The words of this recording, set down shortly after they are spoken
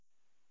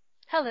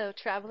Hello,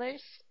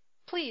 travelers.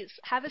 Please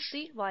have a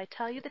seat while I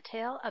tell you the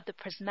tale of the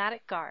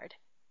Prismatic Guard.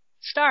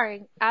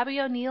 Starring Abby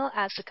O'Neill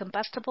as the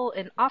combustible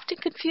and often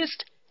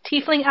confused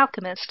tiefling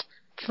alchemist,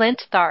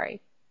 Flint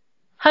Thari.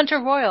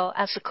 Hunter Royal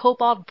as the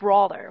kobold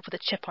brawler with a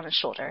chip on his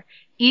shoulder,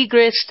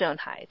 Ygritte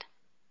Stonehide.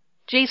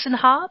 Jason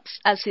Hobbs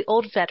as the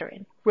old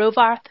veteran,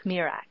 Rovarth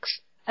Mirax,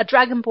 a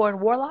dragonborn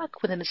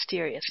warlock with a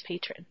mysterious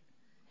patron.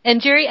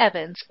 And Jerry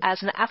Evans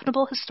as an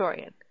affable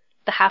historian,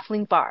 the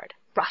halfling bard,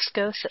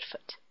 Roscoe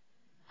Sitfoot.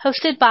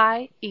 Hosted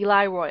by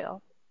Eli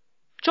Royal.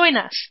 Join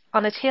us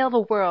on a tale of a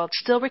world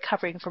still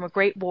recovering from a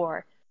great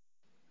war.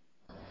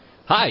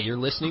 Hi, you're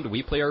listening to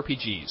We Play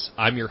RPGs.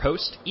 I'm your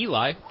host,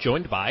 Eli,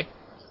 joined by...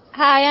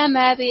 Hi, I'm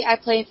Abby. I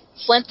play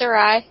Flint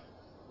Thari.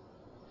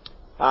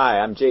 Hi,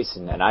 I'm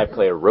Jason, and I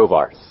play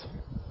Rovarth.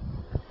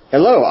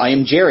 Hello, I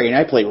am Jerry, and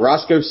I play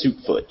Roscoe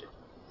Soupfoot.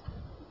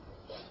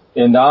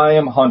 And I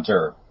am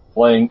Hunter,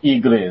 playing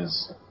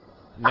Ygritte.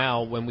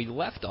 Now, when we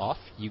left off,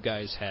 you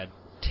guys had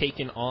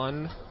taken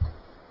on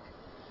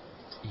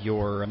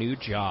your new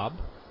job,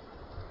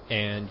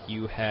 and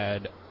you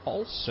had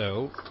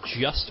also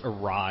just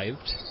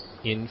arrived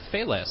in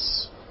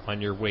Pheles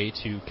on your way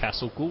to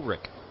Castle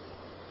Gulrick.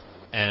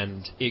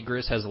 And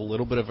Ygritte has a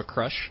little bit of a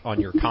crush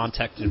on your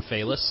contact in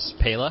Pheles,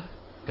 Pela,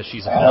 because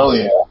she's a boss.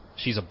 Yeah.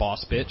 She's a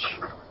boss bitch.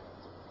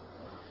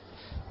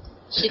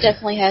 She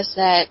definitely has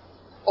that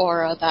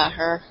aura about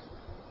her.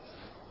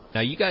 Now,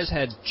 you guys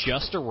had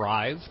just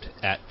arrived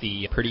at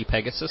the Pretty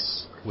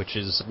Pegasus, which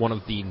is one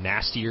of the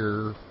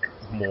nastier,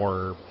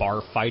 more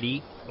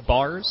bar-fighty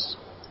bars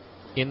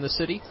in the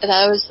city.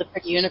 That was the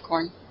Pretty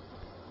Unicorn.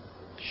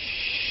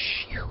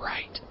 Shh, you're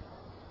right.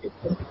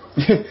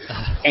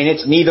 And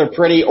it's neither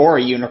pretty or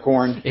a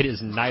unicorn. It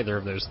is neither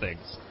of those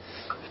things.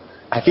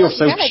 I feel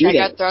so I cheated.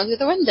 got thrown through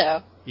the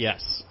window.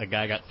 Yes, a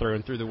guy got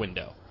thrown through the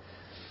window.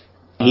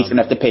 He's going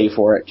to have to pay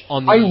for it.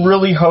 I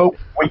really hope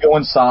we go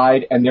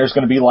inside and there's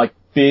going to be like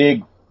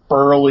big,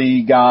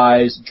 burly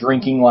guys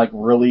drinking like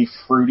really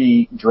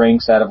fruity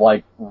drinks out of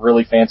like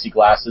really fancy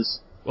glasses.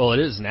 Well, it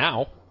is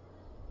now.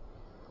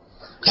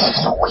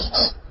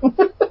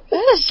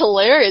 That is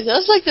hilarious. That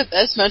was like the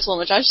best mental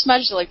image. I just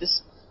imagined like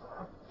this.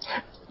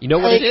 You know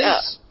what like, it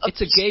is?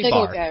 It's a gay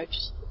bar. Couch.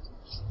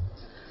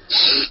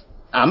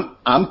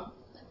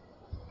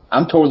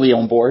 I'm totally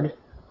on board.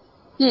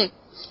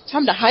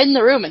 Time to hide in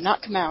the room and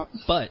not come out.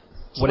 But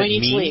So what we it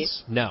need to leave.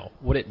 means, no,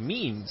 what it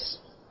means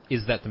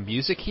is that the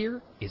music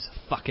here is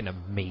fucking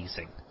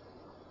amazing.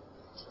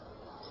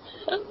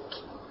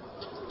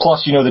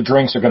 Plus, you know, the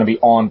drinks are going to be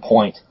on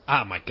point.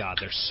 Oh my god,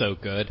 they're so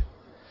good.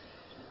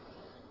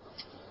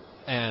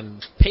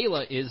 And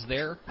Pela is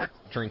there,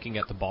 drinking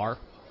at the bar.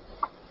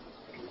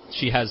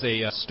 She has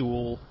a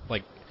stool,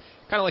 like,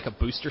 kind of like a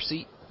booster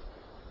seat.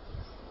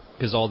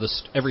 Because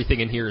everything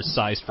in here is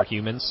sized for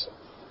humans.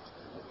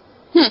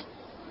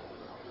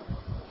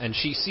 And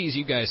she sees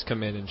you guys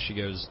come in and she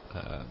goes,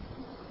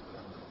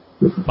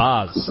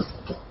 Boz,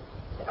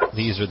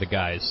 these are the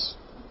guys.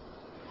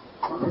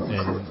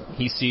 And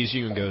he sees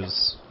you and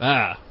goes,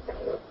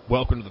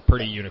 welcome to the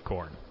Pretty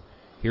Unicorn.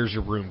 Here's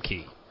your room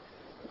key.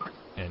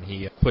 And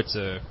he puts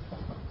a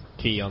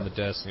key on the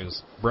desk and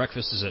goes,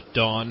 breakfast is at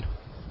dawn.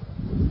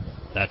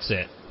 That's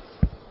it.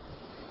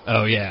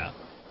 Oh yeah.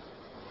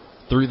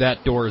 Through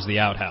that door is the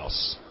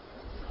outhouse.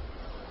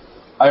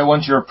 I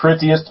want your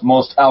prettiest,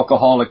 most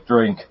alcoholic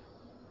drink.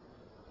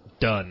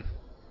 Done.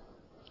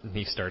 And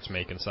he starts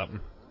making something.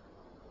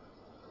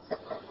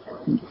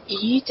 You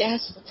need to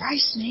ask the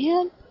price,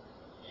 man.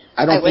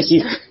 I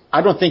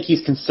don't think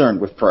he's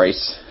concerned with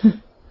price.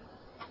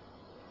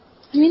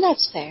 I mean,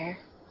 that's fair.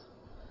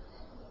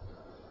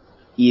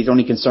 He's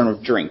only concerned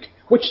with drink,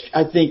 which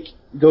I think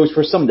goes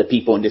for some of the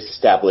people in this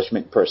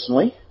establishment,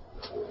 personally.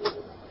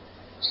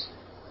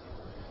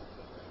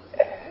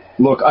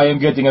 Look, I am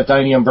getting a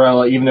tiny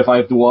umbrella even if I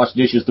have to wash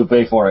dishes to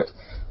pay for it.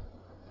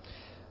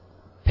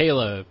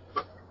 Pela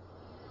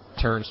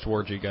turns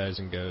towards you guys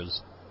and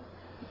goes,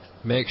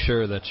 make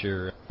sure that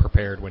you're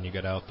prepared when you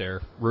get out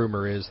there.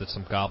 Rumor is that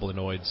some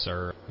goblinoids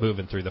are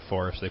moving through the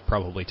forest. They've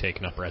probably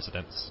taken up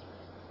residence.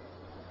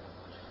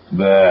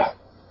 Bleh.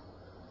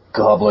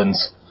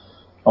 Goblins.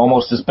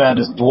 Almost as bad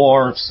as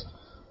dwarves.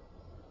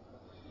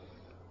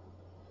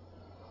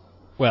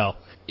 Well,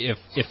 if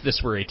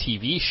this were a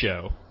TV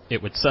show,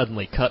 it would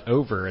suddenly cut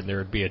over and there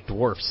would be a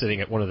dwarf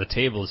sitting at one of the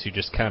tables who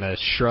just kind of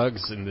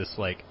shrugs in this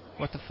like,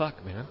 what the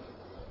fuck, man?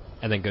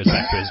 And then goes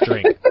back to his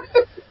drink.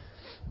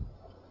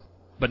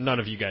 But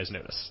none of you guys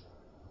notice.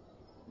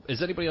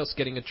 Is anybody else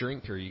getting a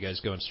drink, or are you guys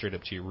going straight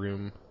up to your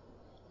room?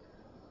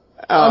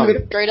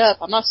 Straight up.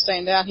 I'm not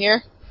staying down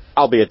here.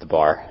 I'll be at the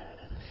bar.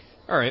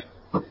 Alright.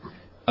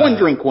 One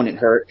drink wouldn't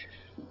hurt.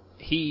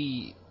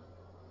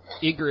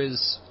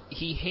 Ygritte,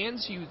 he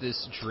hands you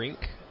this drink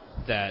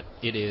that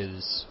it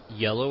is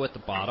yellow at the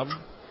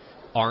bottom,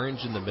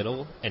 orange in the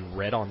middle, and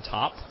red on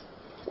top.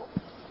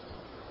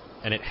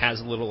 And it has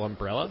a little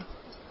umbrella.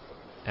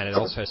 And it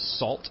also has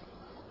salt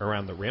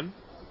around the rim.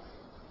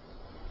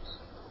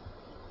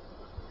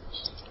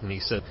 And he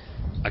said,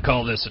 I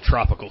call this a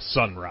tropical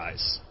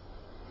sunrise.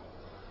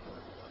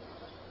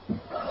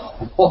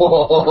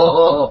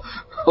 Oh,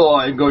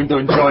 I'm going to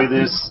enjoy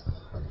this.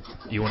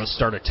 You want to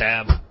start a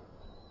tab?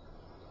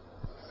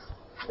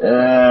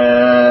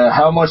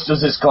 How much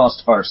does this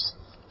cost first?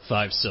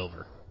 5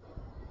 silver.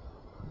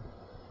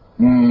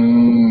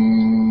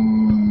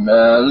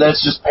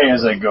 Let's just pay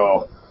as I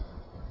go.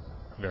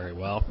 Very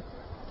well.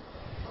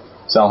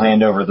 So I'll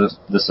hand over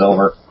the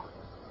silver.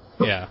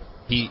 Yeah.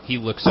 He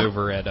looks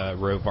over at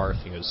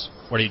Rovarth and goes,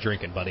 "What are you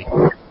drinking, buddy?"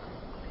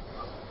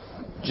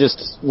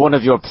 Just one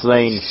of your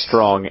plain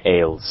strong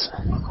ales.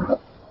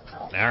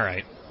 All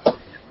right.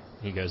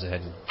 He goes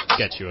ahead and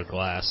gets you a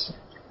glass.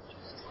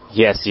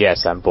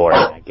 Yes, I'm bored.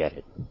 I get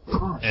it.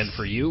 And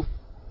for you?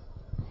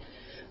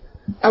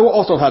 I will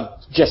also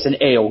have just an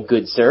ale,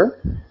 good sir.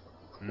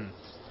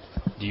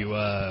 Do you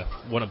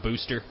want a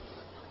booster?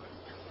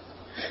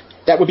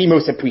 That would be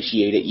most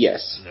appreciated,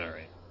 yes. All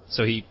right.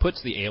 So he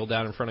puts the ale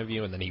down in front of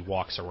you, and then he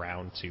walks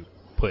around to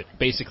put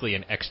basically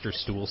an extra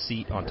stool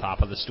seat on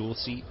top of the stool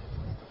seat.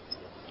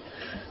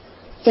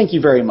 Thank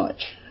you very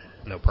much.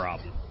 No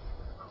problem.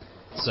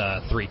 It's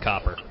 3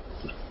 copper.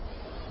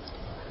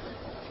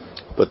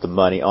 Put the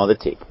money on the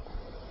table.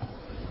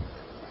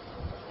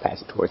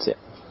 Pass it towards him.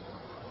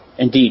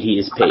 Indeed, he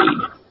is paid.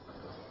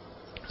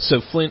 So,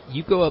 Flint,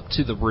 you go up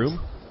to the room,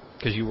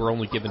 because you were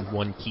only given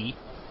 1 key.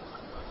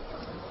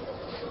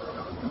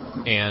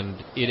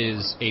 And it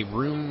is a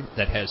room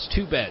that has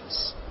 2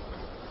 beds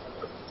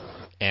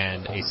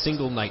and a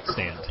single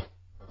nightstand.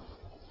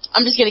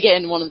 I'm just gonna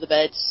get in one of the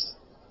beds.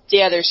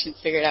 The others can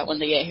figure it out when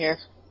they get here.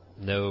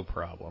 No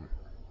problem.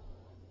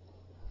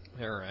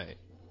 All right.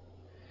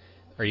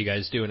 Are you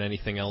guys doing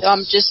anything else?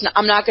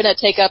 I'm not gonna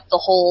take up the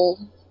whole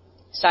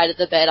side of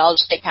the bed. I'll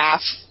just take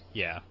half.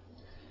 Yeah.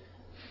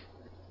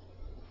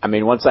 I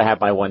mean, once I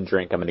have my 1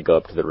 drink, I'm going to go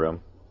up to the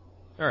room.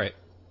 All right.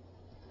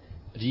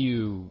 Do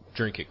you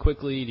drink it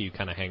quickly? Do you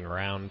kind of hang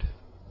around?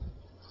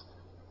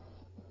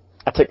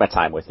 I take my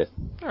time with it.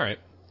 All right.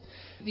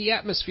 The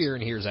atmosphere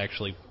in here is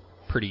actually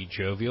pretty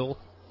jovial.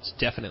 It's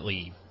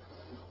definitely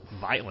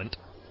violent.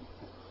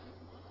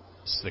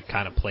 It's the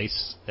kind of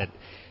place that,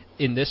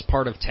 in this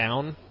part of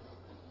town,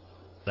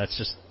 that's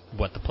just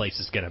what the place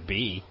is going to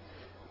be.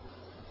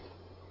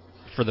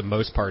 For the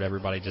most part,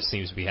 everybody just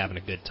seems to be having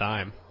a good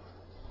time.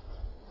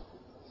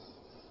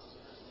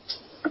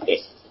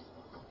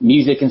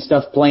 Music and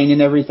stuff playing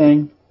and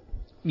everything?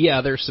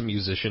 Yeah, there's some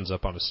musicians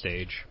up on a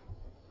stage.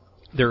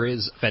 There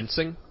is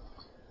fencing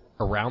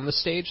around the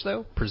stage,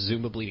 though,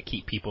 presumably to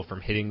keep people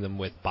from hitting them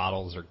with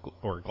bottles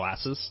or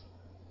glasses.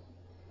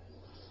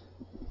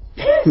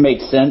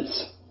 Makes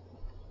sense.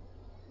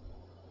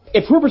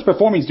 If whoever's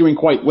performing is doing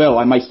quite well,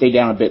 I might stay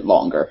down a bit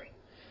longer.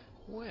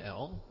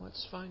 Well,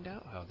 let's find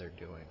out how they're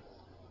doing.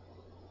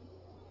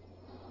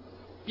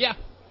 Yeah,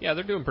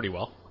 they're doing pretty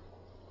well.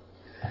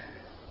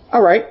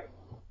 All right.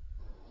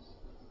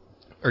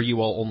 Are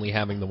you all only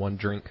having the 1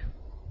 drink?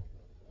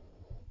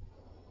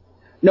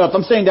 No, if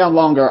I'm staying down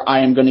longer, I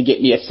am going to get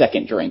me a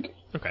second drink.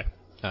 Okay.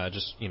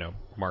 Just,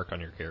 mark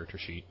on your character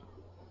sheet.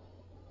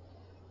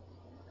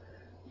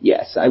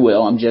 Yes, I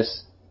will.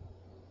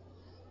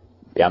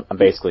 Yeah, I'm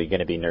basically going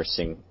to be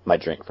nursing my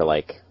drink for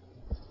like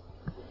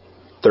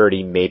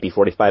 30, maybe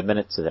 45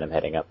 minutes, and then I'm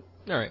heading up.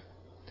 All right.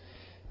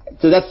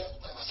 So that's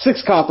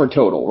 6 copper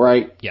total,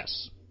 right?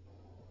 Yes.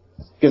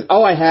 Because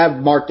all I have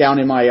marked down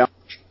in my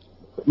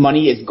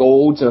money is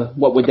gold, so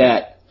what would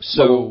that...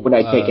 So, what would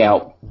I take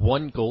out?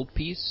 1 gold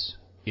piece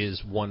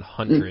is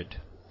 100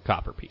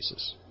 copper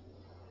pieces.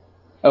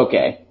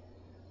 Okay.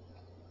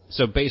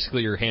 So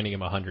basically you're handing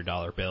him a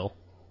 $100 bill.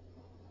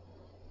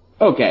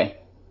 Okay.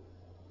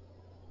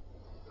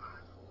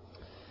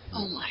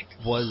 Oh my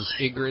god. Was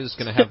Igriz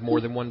going to have more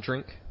than 1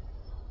 drink?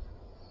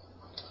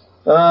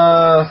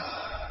 I'll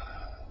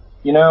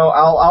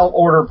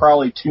order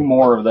probably 2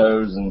 more of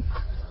those, and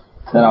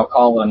then I'll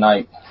call it a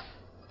night.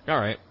 All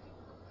right.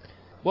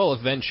 Well,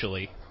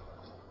 eventually,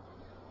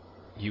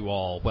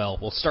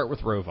 we'll start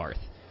with Rovarth.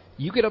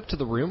 You get up to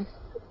the room.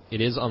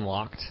 It is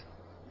unlocked.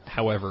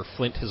 However,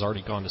 Flint has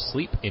already gone to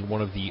sleep in one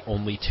of the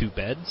only 2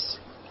 beds.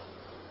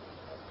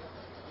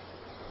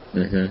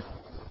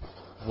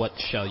 Mm-hmm. What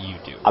shall you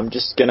do? I'm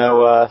just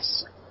gonna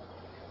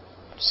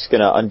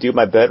undo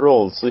my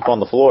bedroll and sleep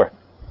on the floor.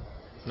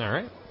 All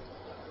right.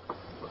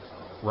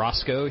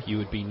 Roscoe, you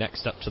would be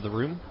next up to the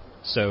room.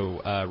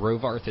 So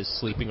Rovarth is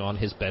sleeping on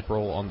his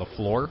bedroll on the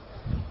floor.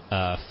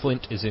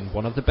 Flint is in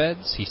one of the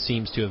beds. He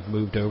seems to have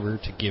moved over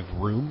to give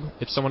room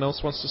if someone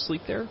else wants to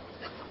sleep there.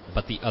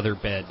 But the other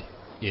bed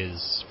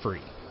is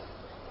free.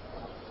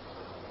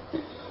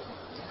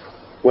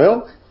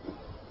 Well,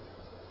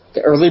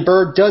 the early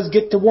bird does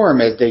get the worm,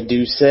 as they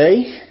do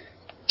say.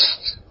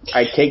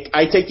 I take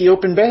the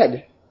open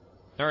bed.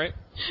 All right.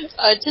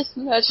 Just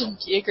imagine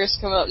Igris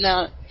come up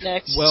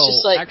next. Well,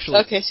 just like, actually,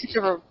 okay,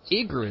 so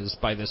Igriz,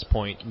 by this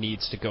point,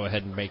 needs to go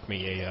ahead and make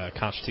me a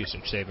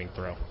Constitution saving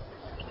throw.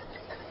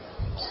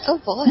 oh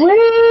boy.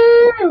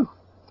 Woo!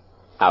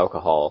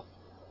 Alcohol.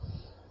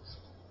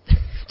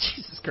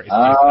 Jesus Christ,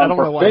 I don't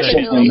know why that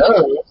hit me.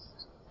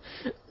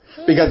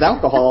 Because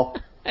alcohol.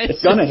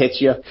 It's gonna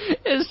hit you.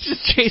 It's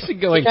just Jason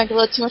You going, drank a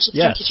little too much of the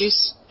yes, junkie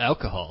juice.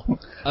 alcohol.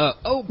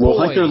 Oh, Will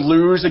boy. Hunter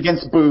lose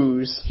against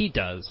booze? He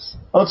does.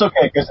 Well, it's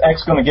okay, because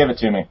X's going to give it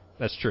to me.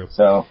 That's true.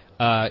 So,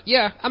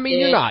 Yeah, I mean,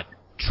 you're not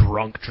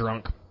drunk,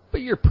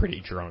 but you're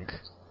pretty drunk.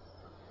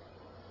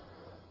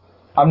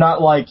 I'm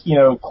not like,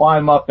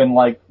 climb up and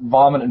like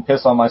vomit and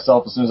piss on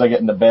myself as soon as I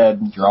get into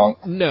bed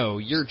drunk. No,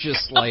 you're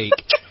just like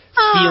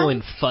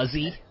feeling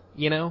fuzzy,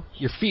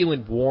 You're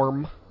feeling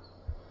warm.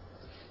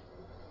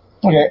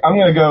 Okay, I'm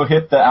going to go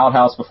hit the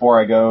outhouse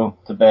before I go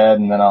to bed,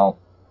 and then I'll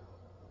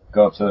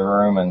go up to the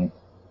room, and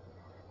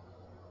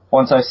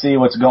once I see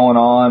what's going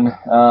on,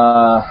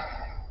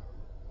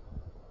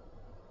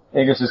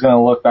 Igris is going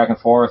to look back and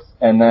forth,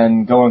 and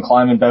then go and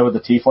climb in bed with the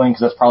tiefling,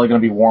 because that's probably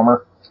going to be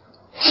warmer.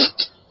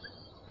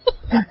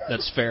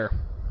 That's fair.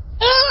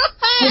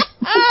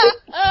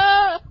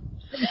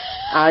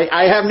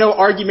 I have no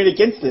argument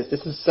against this.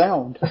 This is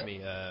sound. Give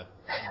me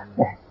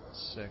 1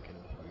 second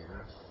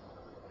here.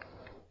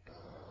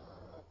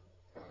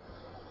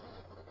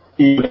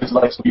 He just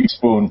likes to be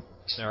spoon.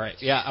 All right.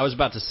 Yeah, I was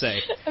about to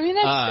say. I mean,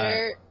 that's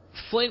fair.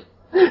 Flint,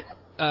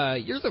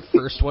 you're the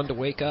first one to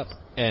wake up,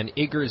 and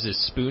Igris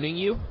is spooning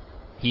you.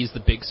 He's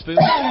the big spoon.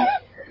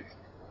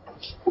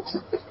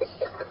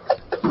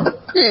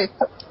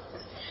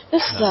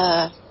 This is,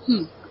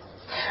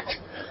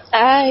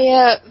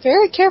 I,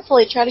 very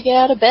carefully try to get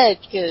out of bed,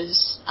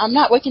 because I'm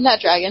not waking that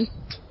dragon.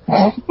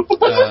 All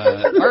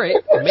right.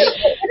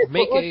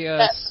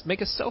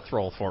 Make a stealth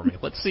roll for me.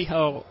 Let's see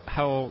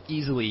how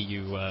easily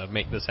you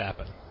make this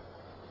happen.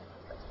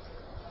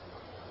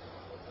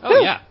 Oh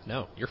yeah,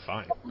 no, you're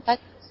fine.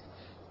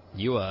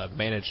 You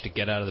managed to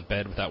get out of the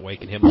bed without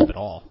waking him up at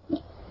all.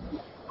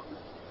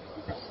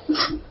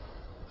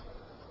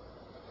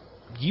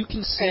 You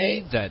can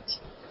see that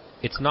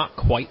it's not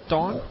quite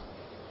dawn,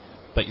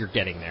 but you're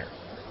getting there.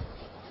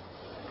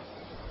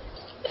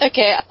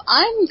 Okay,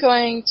 I'm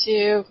going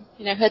to,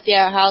 hit the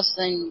outhouse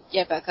and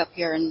get back up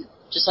here and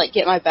just,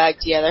 get my bag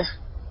together.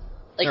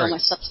 All my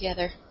stuff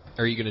together.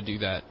 Are you going to do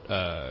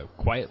that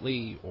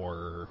quietly,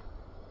 or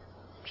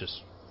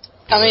just...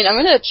 I'm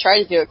going to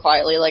try to do it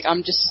quietly.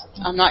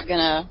 I'm not going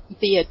to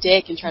be a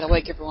dick and try to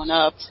wake everyone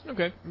up.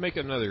 Okay, make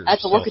another I have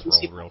to look stealth at these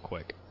roll people. real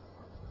quick.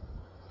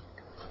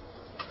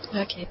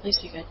 Okay, please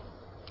be good.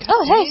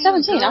 Oh, hey,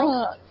 17.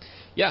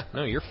 Yeah,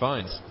 no, you're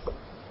fine.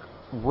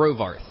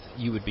 Rovarth,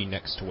 you would be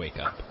next to wake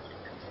up.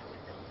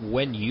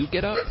 When you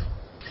get up,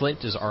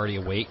 Flint is already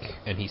awake,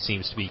 and he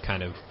seems to be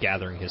kind of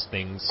gathering his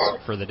things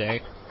for the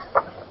day.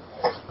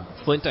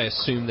 Flint, I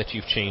assume that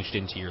you've changed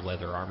into your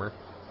leather armor.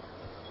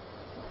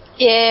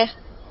 Yeah.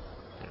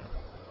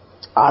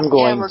 I'm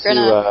going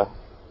to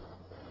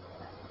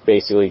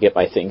basically get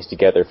my things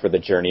together for the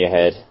journey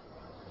ahead.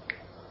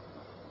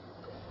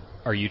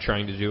 Are you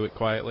trying to do it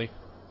quietly?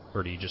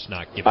 Or do you just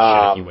not give a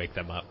shit if you wake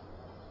them up?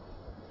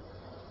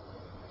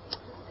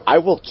 I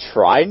will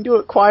try and do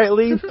it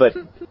quietly, but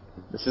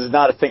this is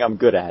not a thing I'm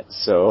good at,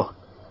 so...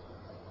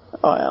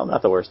 I'm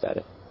not the worst at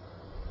it.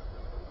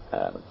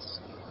 Let's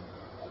see.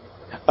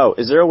 Oh,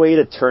 is there a way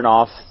to turn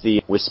off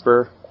the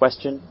whisper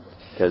question?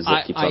 Because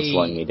it keeps on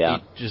slowing me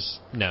down. Just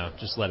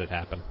let it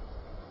happen.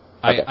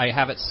 Okay. I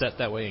have it set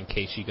that way in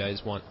case you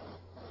guys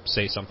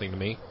say something to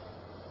me.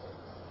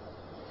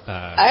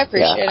 I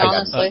appreciate it,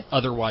 honestly.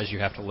 Otherwise, you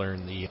have to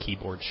learn the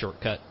keyboard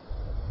shortcut.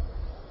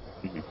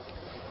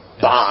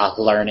 Bah,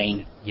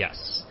 learning.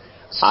 Yes.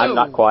 So, I'm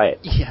not quiet.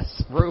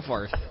 Yes,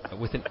 Rovarth,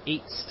 with an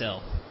 8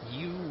 stealth,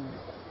 you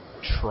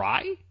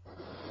try,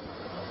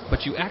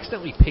 but you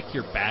accidentally pick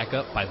your bag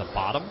up by the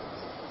bottom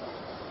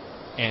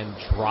and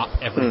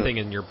drop everything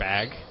in your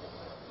bag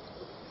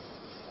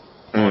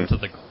onto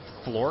the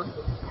floor.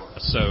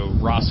 So,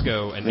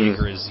 Roscoe and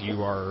Igris,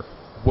 you are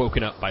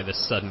woken up by this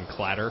sudden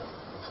clatter.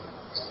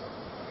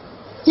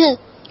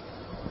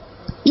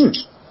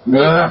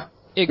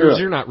 Igris,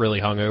 you're not really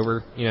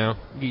hungover,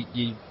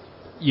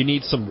 You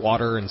need some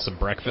water and some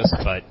breakfast,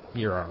 but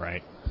you're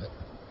alright.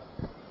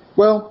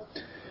 Well,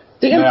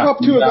 the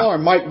impromptu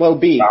alarm might well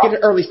be. Get an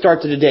early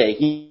start to the day.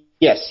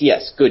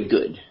 Yes, good.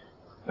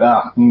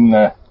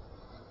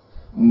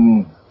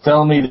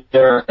 Tell me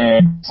there are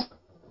eggs.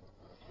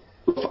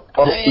 We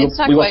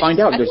will find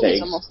out there's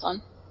eggs. It's almost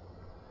done.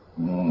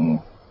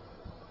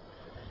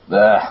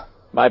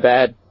 My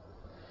bad.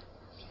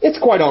 It's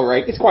quite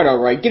alright.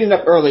 Getting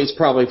up early is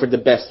probably for the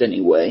best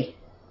anyway.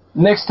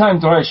 Next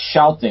time try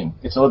shouting.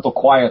 It's a little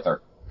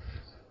quieter.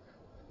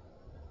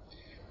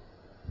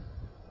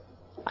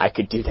 I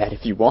could do that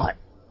if you want.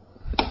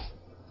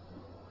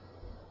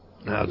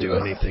 I'll do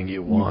anything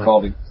you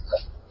want.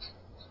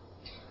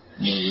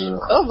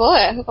 Oh boy,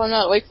 I hope I'm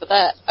not awake for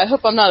that. I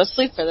hope I'm not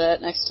asleep for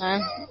that next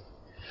time.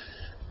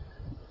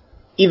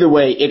 Either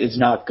way, it is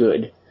not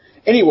good.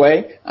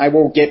 Anyway, I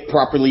will get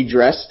properly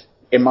dressed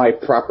in my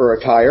proper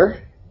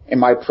attire, in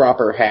my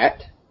proper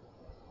hat.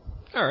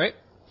 Alright.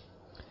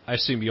 I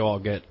assume you all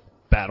get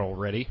battle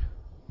ready.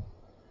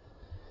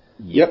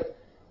 Yep.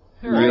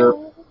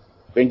 Alright.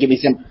 Gonna give me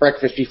some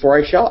breakfast before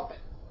I shop.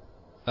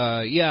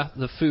 Yeah,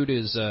 the food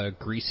is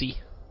greasy.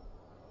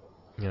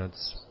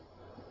 It's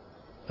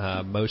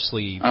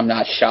Mostly I'm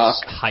not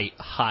shocked.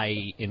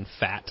 high in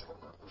fat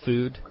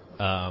food.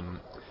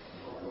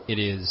 It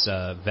is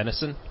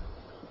venison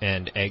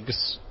and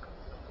eggs.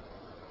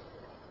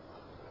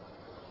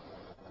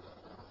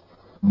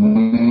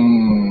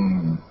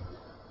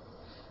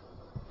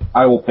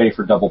 I will pay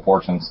for double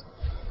portions.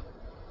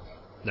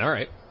 All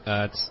right.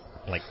 It's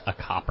like a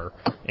copper.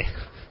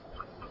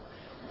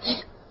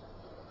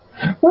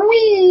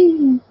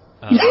 Whee!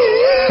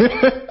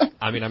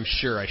 I mean, I'm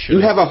sure I should.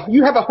 You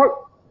have a heart.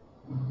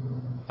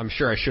 I'm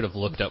sure I should have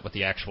looked up what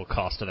the actual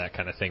cost of that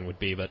kind of thing would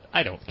be, but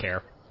I don't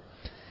care.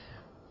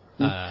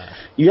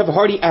 You have a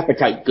hearty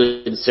appetite,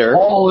 good sir.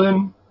 All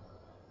in.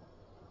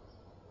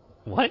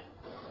 What?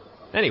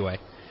 Anyway.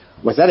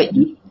 Was that it?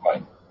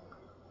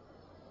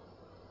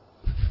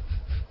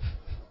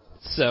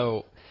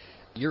 So,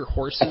 your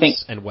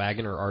horses and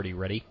wagon are already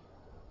ready?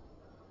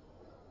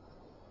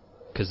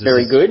 Because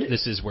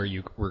this is where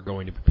we're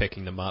going to be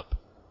picking them up,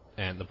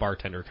 and the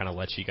bartender kind of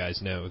lets you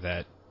guys know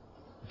that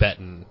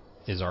Benton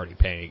has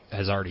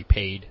already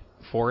paid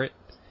for it.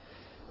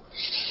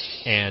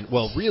 And,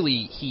 well,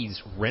 really,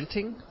 he's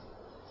renting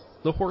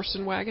the horse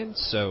and wagon,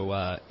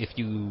 so if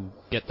you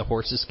get the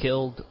horses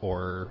killed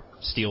or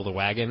steal the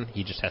wagon,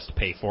 he just has to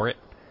pay for it.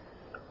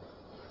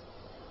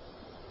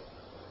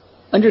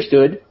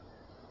 Understood.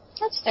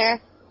 That's fair.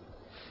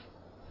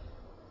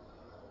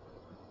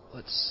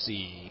 Let's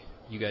see.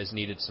 You guys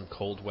needed some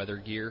cold weather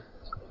gear?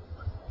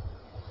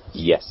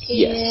 Yes.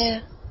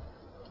 Yeah.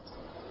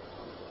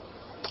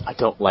 I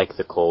don't like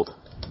the cold.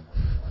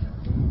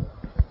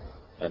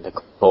 And the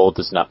cold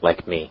does not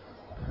like me.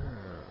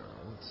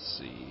 Let's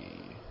see.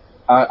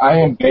 I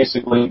am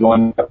basically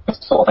going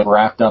to like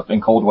wrapped up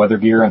in cold weather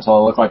gear until I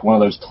look like one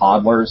of those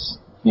toddlers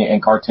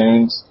in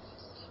cartoons.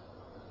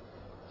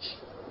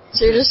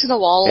 So you're just gonna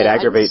wall. It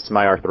aggravates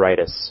my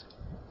arthritis.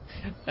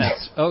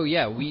 Oh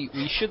yeah, we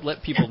should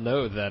let people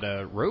know that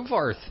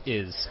Rovarth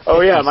is 57.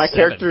 Oh yeah, my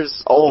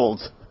character's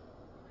old.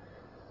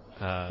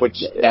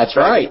 Which that's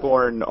right.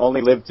 Dragonborn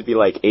only lived to be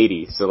like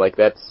 80, so like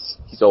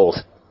he's old.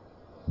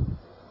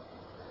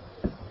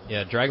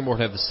 Yeah, Dragonborn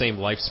have the same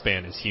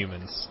lifespan as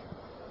humans.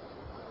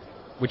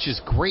 Which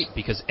is great,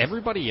 because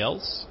everybody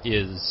else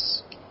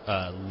is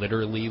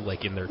literally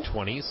like in their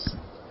 20s.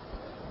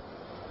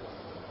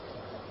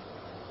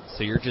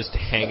 So you're just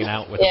hanging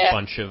out with a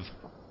bunch of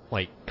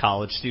like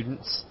college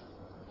students.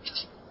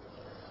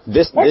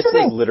 This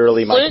is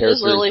literally my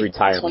character's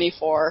retirement.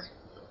 24.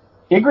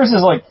 Igris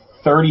is like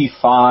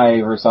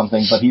 35 or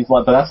something, but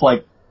that's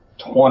like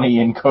 20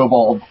 in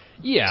Kobold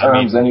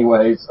terms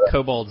anyway. So.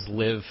 Kobolds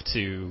live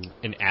to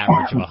an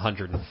average of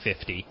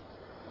 150.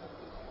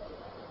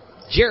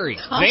 Jerry,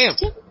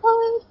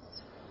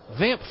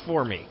 vamp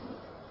for me.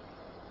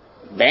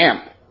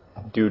 Vamp.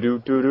 Do. I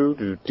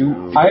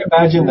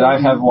imagine that I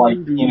have like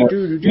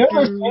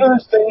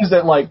those things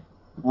that like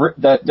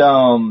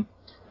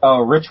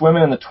rich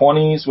women in the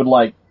 20s would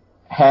like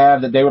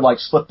have that they would like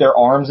slip their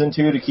arms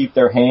into to keep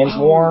their hands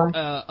warm.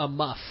 A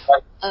muff.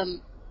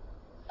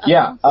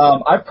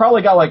 I've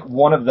probably got like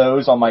one of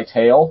those on my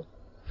tail.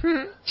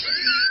 Like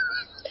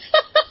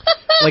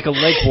a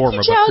leg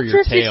warmer, but for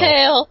your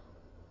tail.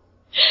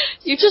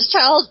 You just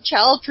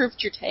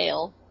child-proofed your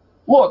tail.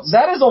 Look,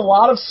 that is a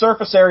lot of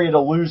surface area to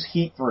lose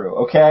heat through,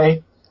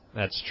 okay?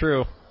 That's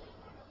true.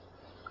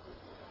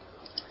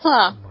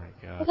 Huh. Oh my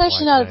God, that's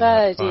actually not a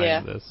bad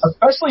idea.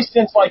 Especially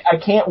since, like, I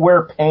can't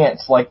wear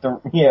pants like the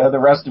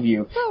rest of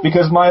you,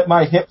 because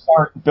my hips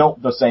aren't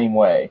built the same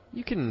way.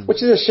 You can...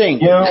 Which is a shame.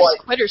 You know, that's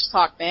quitters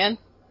talk, man.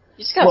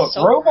 You just gotta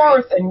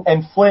Rovarth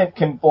and Flint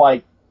can,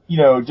 like,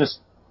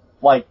 just,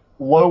 like,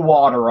 low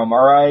water them,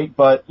 alright?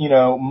 But,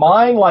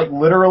 mine, like,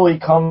 literally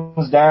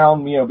comes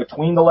down,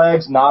 between the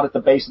legs, not at the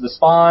base of the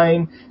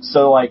spine.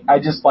 So, like, I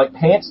just, like,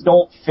 pants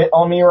don't fit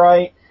on me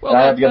right. Well,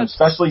 and I have to get them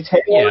specially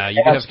tailored. Yeah,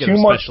 you have to get them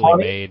specially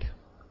made.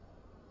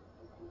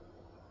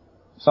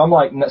 So I'm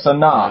like,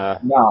 nah,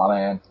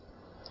 man.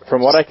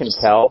 From what I can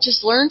tell...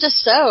 Just learn to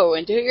sew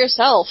and do it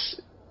yourself.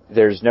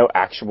 There's no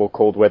actual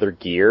cold weather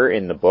gear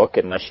in the book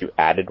unless you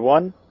added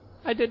one.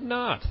 I did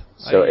not.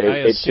 So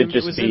I should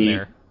just was be... in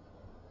there.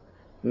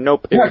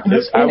 Nope, I would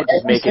just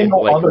make it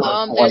like...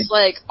 there's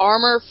like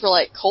armor for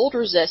like cold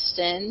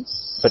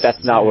resistance. But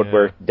that's not what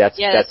that's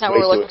not way what we're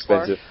too looking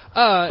for. expensive.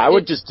 I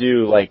would just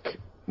do like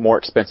more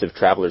expensive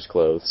traveler's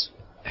clothes.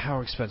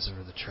 How expensive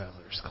are the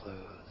traveler's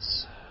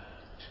clothes?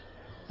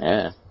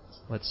 Yeah.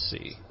 Let's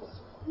see.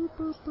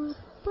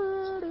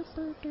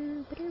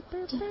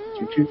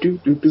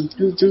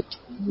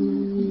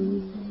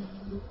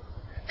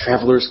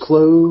 Traveler's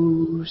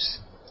clothes.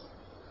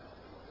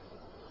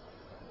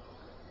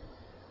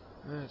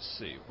 Let's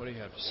see. What do you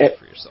have to say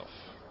for yourself?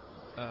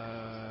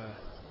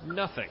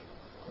 Nothing.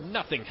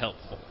 Nothing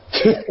helpful.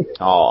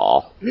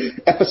 Aww.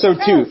 Episode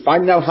 2.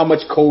 Find out how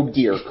much cold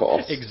gear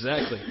costs.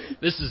 Exactly.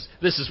 This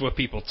is what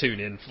people tune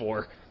in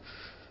for.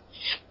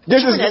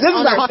 This is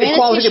the high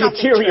quality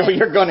material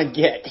you're gonna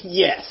get.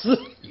 Yes.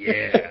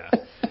 Yeah.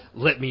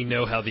 Let me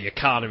know how the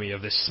economy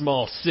of this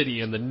small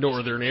city in the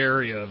northern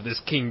area of this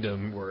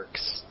kingdom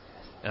works.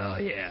 Oh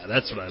yeah,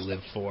 that's what I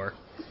live for.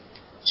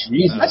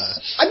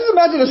 Jesus. I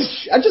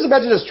just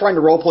imagine us trying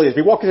to roleplay as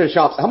we walk into the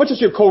shops. How much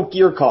does your cold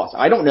gear cost?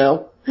 I don't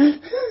know.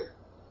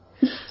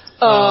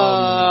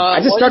 I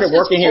just started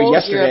working here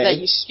yesterday. That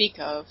you speak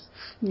of.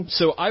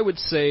 So I would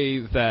say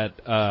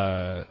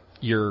that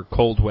your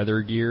cold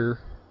weather gear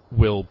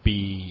will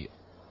be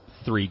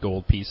 3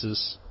 gold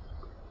pieces.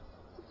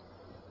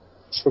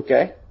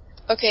 Okay.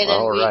 Okay, then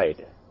All right.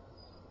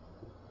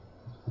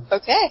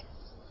 Okay.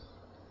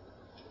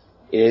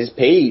 It is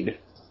paid.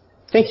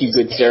 Thank you,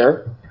 good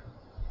sir.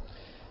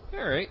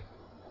 All right.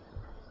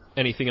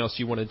 Anything else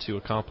you wanted to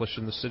accomplish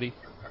in the city?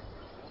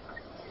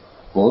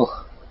 Ugh.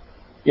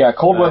 Yeah,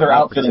 cold weather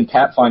not outfit in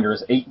Pathfinder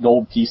is 8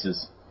 gold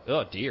pieces.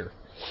 Oh, dear.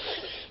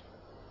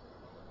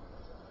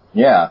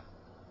 Yeah.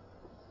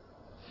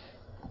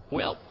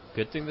 Well,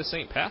 good thing this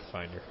ain't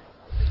Pathfinder.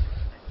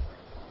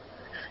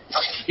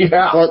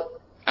 Yeah. Well,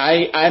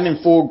 I'm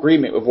in full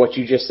agreement with what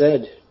you just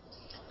said.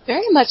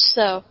 Very much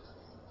so.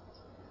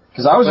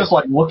 Because I was just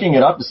like looking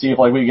it up to see if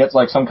like we could get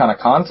like some kind of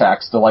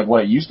context to like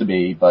what it used to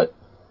be, but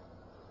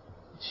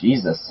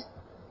Jesus.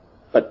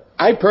 But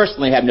I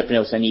personally have nothing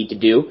else I need to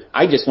do.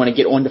 I just want to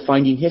get on to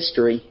finding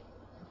history.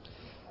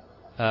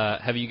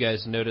 Have you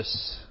guys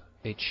noticed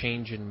a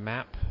change in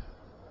map?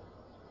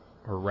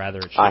 Or rather,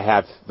 a change... I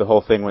have. The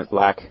whole thing went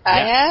black. I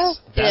have.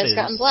 It that has is-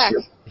 gotten black.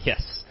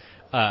 Yes.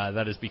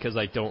 That is because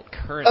I don't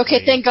currently...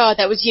 Okay, thank God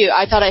that was you.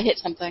 I thought I hit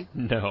something.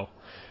 No.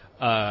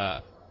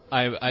 I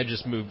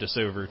just moved us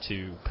over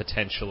to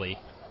potentially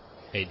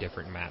a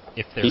different map.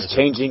 If there He's is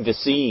changing the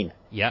scene.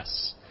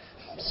 Yes.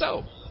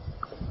 So,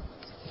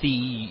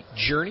 the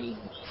journey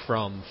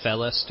from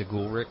Feles to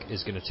Gulrick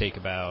is going to take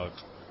about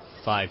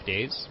 5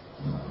 days.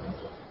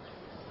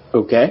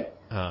 Okay.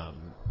 So,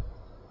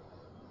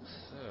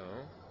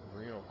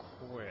 real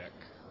quick,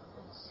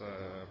 let's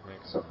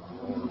make some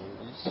rolls.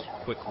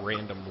 Quick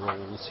random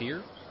rolls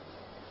here.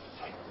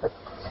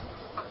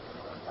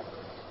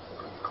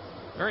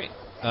 Alright.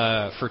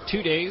 For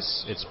 2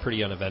 days, it's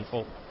pretty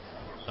uneventful.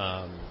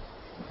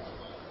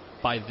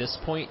 By this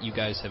point, you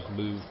guys have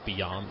moved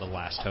beyond the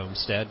last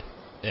homestead,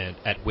 and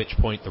at which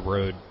point the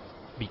road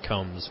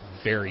becomes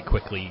very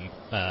quickly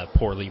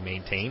poorly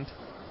maintained.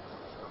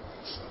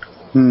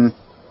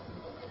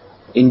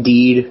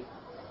 Indeed.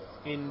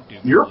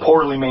 Indubitably. You're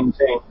poorly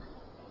maintained.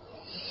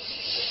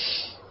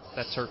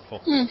 That's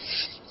hurtful.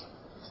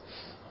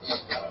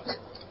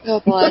 Oh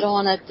boy, I don't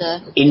want it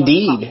to.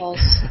 Indeed.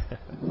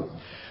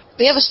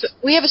 We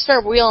have a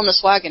spare wheel in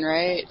this wagon,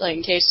 right? Like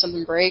in case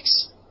something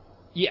breaks.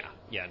 Yeah,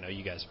 no,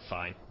 you guys are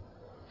fine.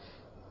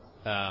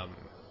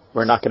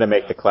 We're not going to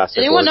make the classic.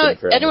 Anyone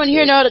Oregon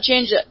here know how to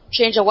change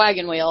a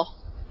wagon wheel?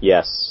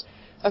 Yes.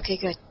 Okay,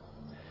 good.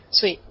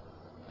 Sweet.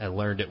 I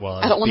learned it while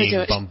I I don't was wanna do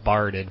being it.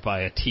 bombarded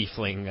by a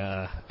tiefling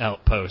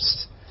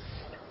outpost.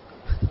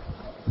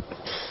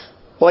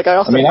 Well, like I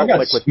also I mean, I've got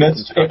like with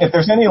Smith's. construction. If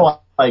there's any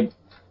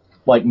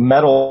like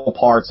metal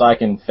parts, I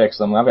can fix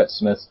them. I've got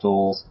Smith's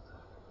tools.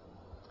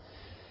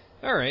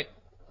 All right.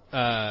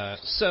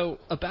 So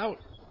about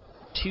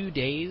 2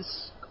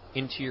 days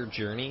into your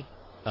journey,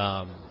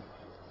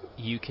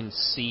 you can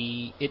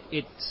see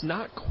it's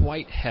not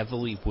quite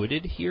heavily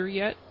wooded here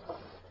yet.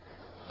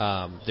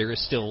 There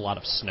is still a lot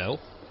of snow.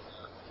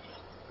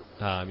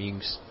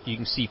 You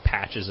can see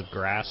patches of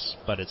grass,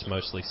 but it's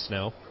mostly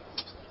snow.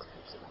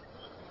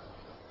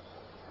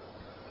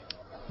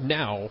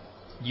 Now,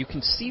 you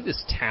can see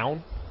this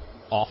town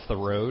off the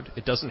road.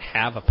 It doesn't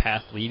have a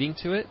path leading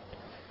to it,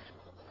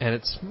 and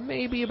it's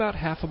maybe about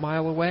half a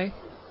mile away.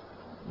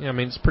 Yeah, I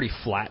mean, it's pretty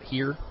flat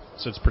here,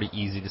 so it's pretty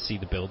easy to see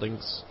the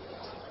buildings.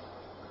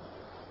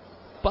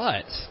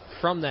 But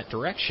from that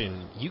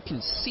direction, you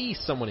can see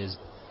someone is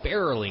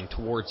barreling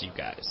towards you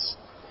guys.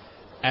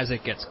 As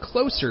it gets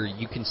closer,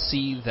 you can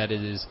see that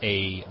it is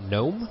a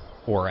gnome,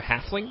 or a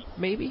halfling,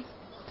 maybe.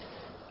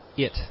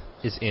 It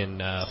is in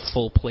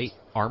full plate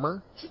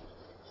armor,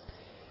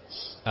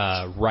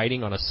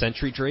 riding on a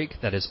sentry drake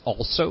that is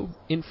also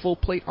in full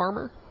plate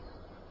armor.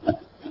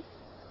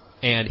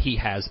 And he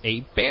has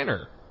a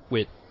banner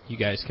with, you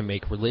guys can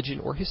make religion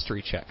or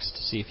history checks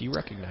to see if you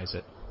recognize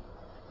it.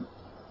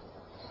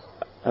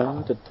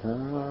 Well,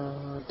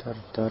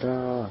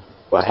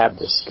 I have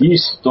this.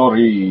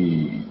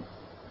 History.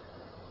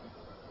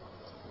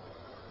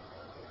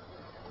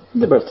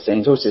 They're both the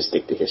same, so let's just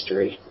stick to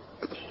history.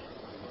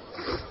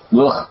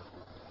 Ugh.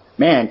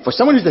 Man, for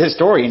someone who's the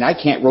historian, I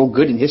can't roll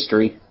good in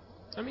history.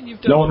 I mean,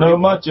 you've done Don't pretty know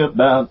well. much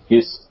about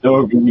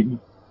history.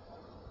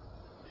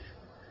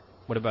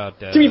 What about...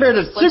 To be fair,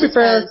 there's some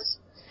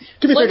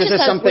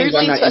things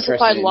I'm not interested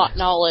specified in. lot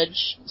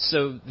knowledge.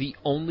 So the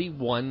only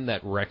one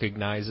that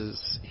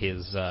recognizes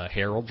his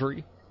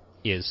heraldry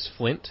is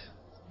Flint,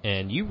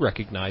 and you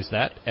recognize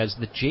that as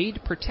the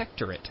Jade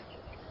Protectorate,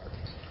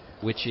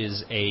 which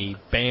is a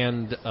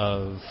band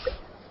of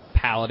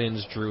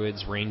paladins,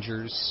 druids,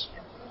 rangers,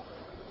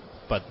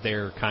 but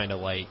they're kind of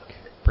like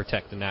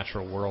protect the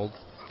natural world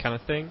kind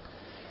of thing.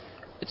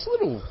 It's a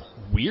little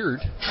weird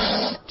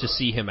to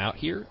see him out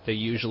here. They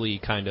usually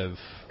kind of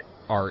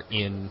are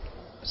in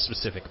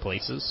specific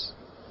places.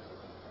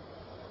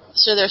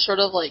 So they're sort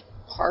of like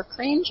park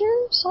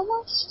rangers,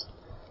 almost?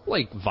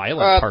 Like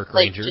violent park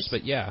like rangers,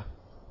 but yeah.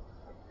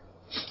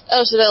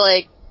 Oh, so they're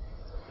like...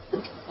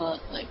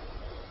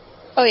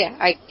 Oh yeah,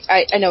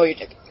 I know what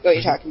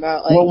you're talking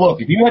about. Like, well,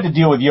 look, if you had to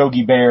deal with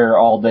Yogi Bear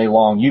all day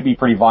long, you'd be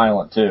pretty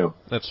violent, too.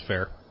 That's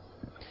fair.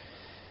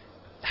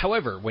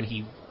 However, when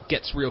he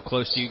gets real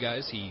close to you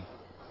guys, he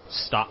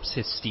stops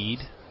his steed,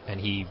 and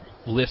he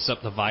lifts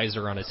up the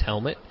visor on his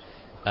helmet,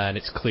 and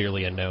it's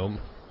clearly a gnome.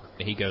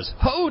 And he goes,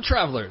 "Ho,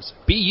 travelers!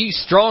 Be ye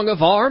strong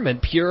of arm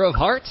and pure of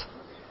heart?"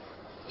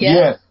 yeah.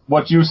 Yes,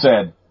 what you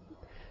said.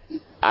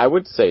 I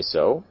would say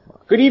so.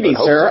 Good evening, Would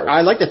hope sir. so.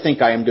 I like to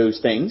think I am those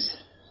things.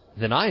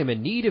 Then I am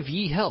in need of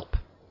ye help.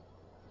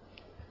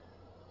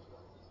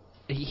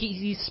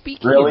 He's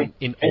speaking Really?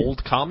 in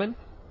Old Common,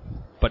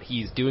 but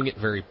he's doing it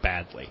very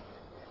badly.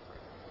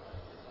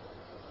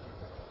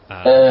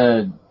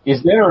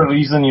 Is there a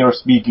reason you're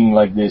speaking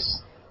like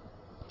this?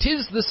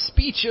 'Tis the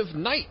speech of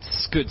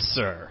knights, good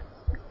sir.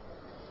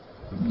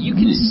 You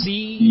can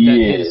see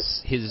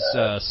Yes. that his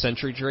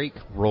sentry drake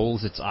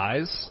rolls its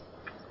eyes.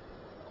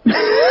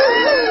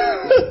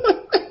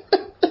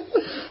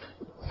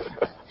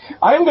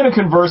 I am going to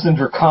converse in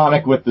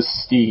Draconic with the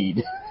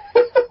steed.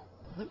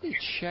 Let me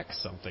check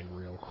something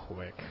real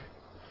quick.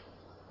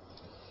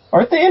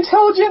 Aren't they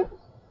intelligent?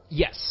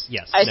 Yes.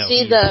 I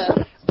see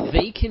the...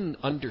 They can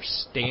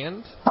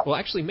understand... Well,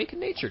 actually, make a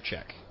nature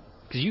check.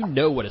 Because you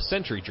know what a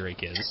sentry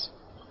drake is.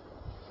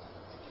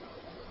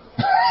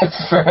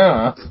 Fair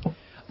enough.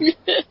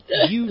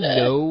 You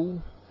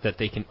know that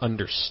they can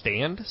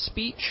understand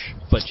speech,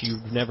 but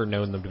you've never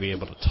known them to be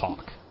able to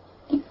talk.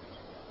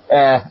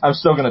 I'm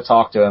still going to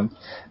talk to him.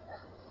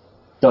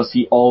 Does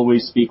he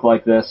always speak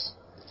like this?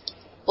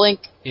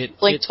 Blink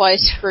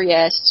twice for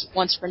yes,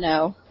 once for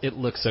no. It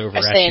looks over I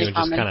at say you in and just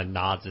common. kind of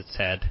nods its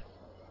head.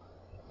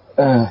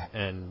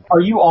 And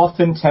Are you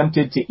often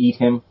tempted to eat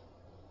him?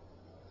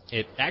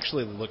 it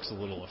actually looks a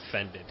little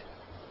offended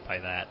by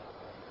that.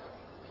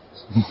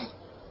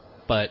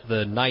 But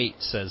the knight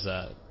says,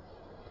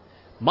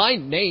 "My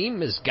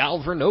name is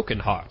Galvern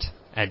Oakenheart,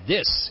 and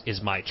this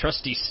is my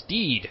trusty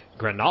steed,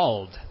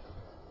 Granald."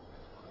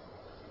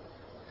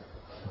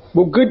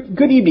 Well,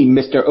 good evening,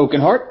 Mr.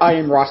 Oakenheart. I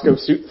am Roscoe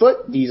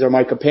Suitfoot. These are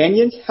my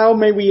companions. How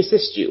may we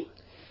assist you?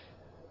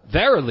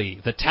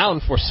 "Verily, the town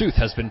forsooth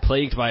has been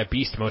plagued by a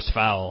beast most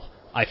foul.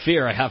 I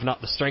fear I have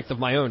not the strength of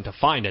my own to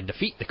find and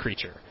defeat the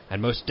creature,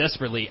 and most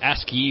desperately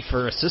ask ye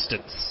for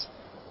assistance."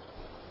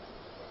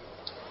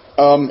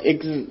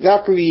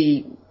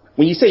 Exactly.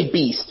 When you say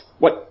beast,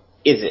 what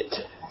is it?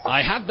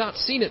 "I have not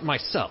seen it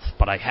myself,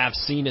 but I have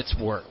seen its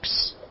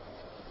works."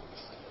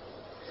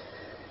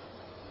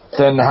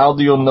 Then how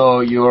do you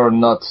know you're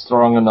not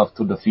strong enough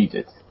to defeat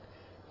it?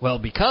 "Well,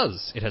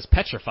 because it has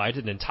petrified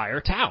an entire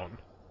town."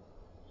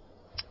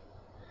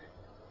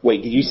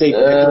 Wait, did you say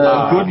good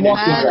luck with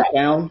that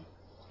down?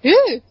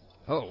 Ooh.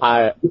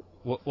 Oh,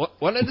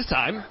 one at a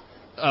time.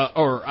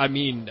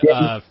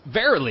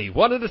 Verily,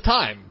 one at a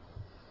time.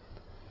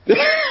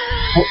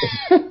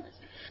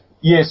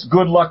 Yes,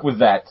 good luck with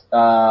that.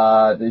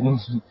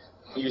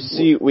 You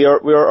see, we are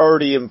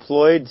already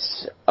employed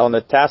on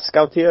a task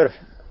out here.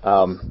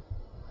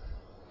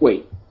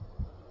 Wait.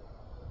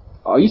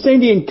 Are you saying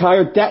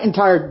that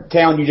entire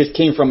town you just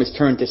came from is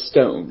turned to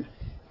stone?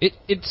 It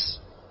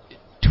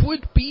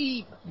would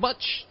be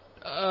much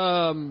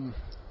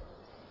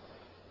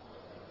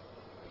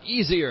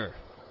easier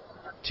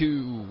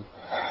to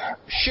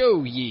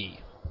show ye.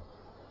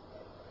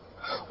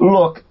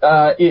 Look,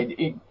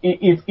 if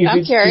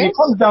it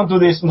comes down to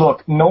this,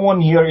 look, no one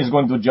here is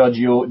going to judge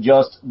you.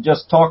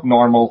 Just talk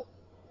normal.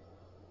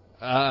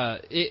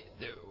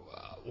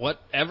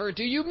 Whatever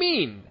do you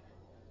mean?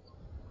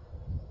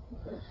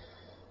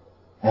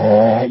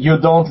 You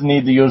don't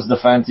need to use the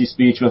fancy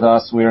speech with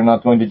us. We are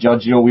not going to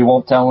judge you. We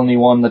won't tell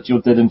anyone that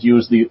you didn't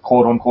use the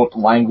quote-unquote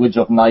language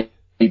of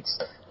knights.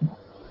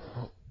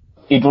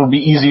 It will be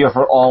easier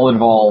for all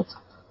involved.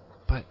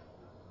 But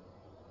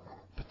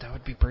that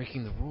would be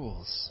breaking the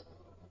rules.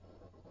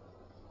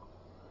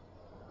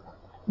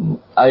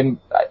 You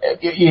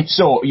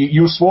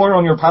swore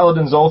on your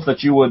paladin's oath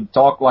that you would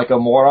talk like a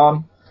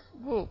moron?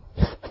 Well,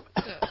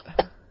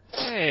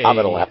 hey. I'm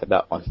gonna laugh at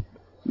that one.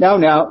 No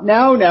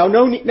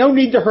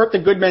need to hurt the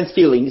good man's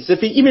feelings,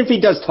 even if he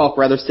does talk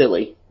rather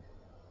silly.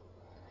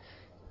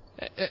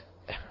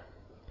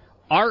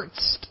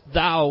 Art'st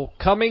thou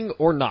coming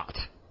or not?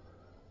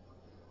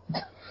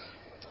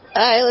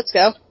 Alright, let's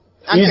go.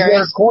 I'm Is there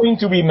curious. coin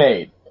to be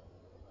made?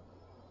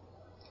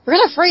 We're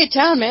gonna free a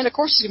town, man. Of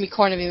course there's gonna be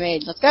coin to be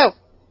made. Let's go.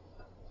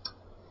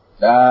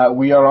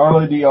 We are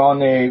already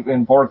on an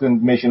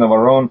important mission of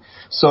our own,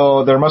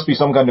 so there must be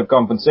some kind of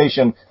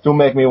compensation to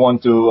make me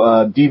want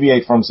to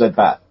deviate from said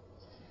path.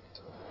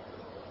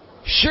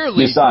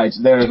 Surely, besides,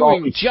 there is doing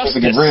always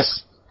significant risk.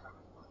 justice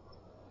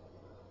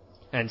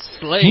and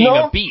slaying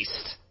a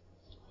beast.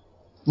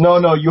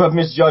 No, you have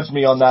misjudged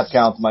me on that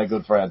count, my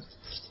good friend.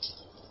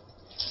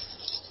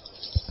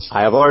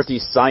 I have already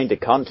signed a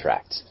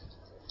contract.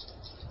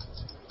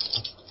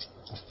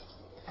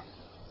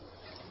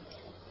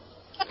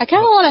 I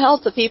kind of want to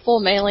help the people,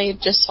 mainly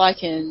just so I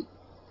can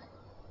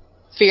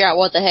figure out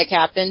what the heck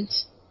happened.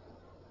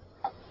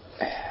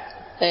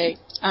 Like,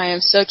 I am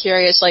so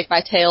curious, like,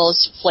 my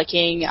tail's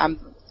flicking. I'm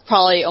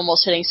probably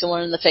almost hitting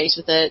someone in the face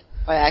with it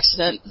by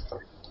accident.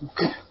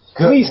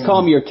 Please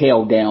calm your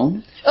tail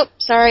down. Oh,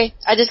 sorry.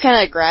 I just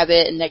kind of grab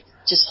it and like,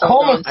 just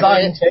hold Calm on to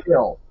thine it.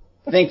 tail.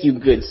 Thank you,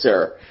 good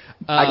sir.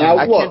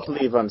 I look, can't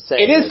believe I'm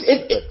saying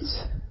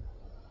it's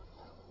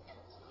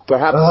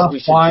perhaps we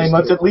should Fine, just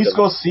let's at least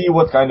go see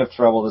what kind of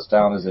trouble this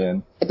town is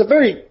in. At the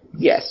very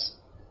yes.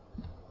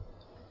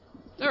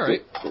 All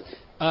right.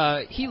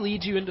 He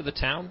leads you into the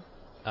town.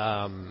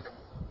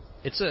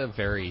 It's a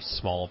very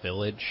small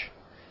village.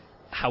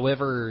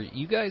 However,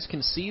 you guys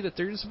can see that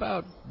there's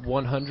about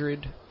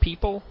 100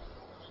 people.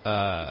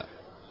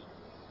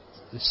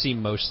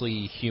 Seem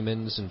mostly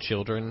humans and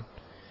children,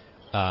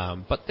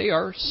 but they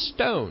are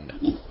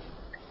stone.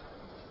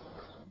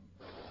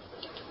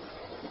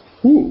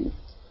 Ooh.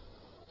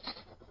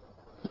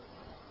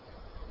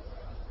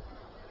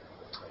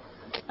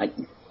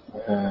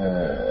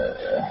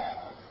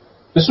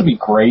 This would be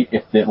great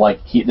if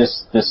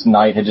this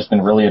knight had just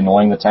been really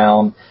annoying the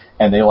town,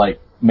 and they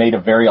made a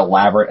very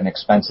elaborate and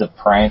expensive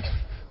prank.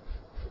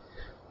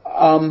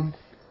 Let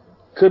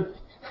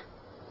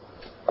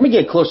me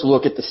get a closer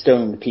look at the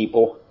stone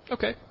people.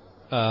 Okay.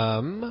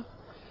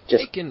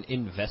 Just make an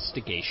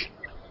investigation.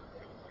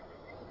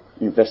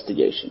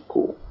 Investigation,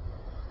 cool.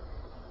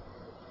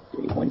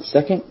 Give me 1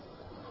 second.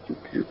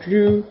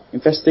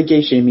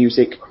 Investigation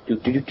music.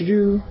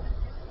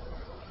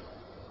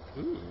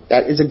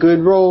 That is a good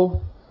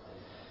roll.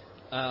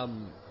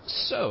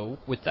 So,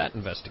 with that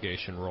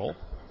investigation roll,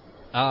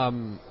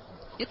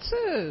 it's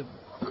a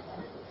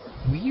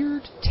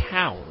weird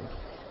town.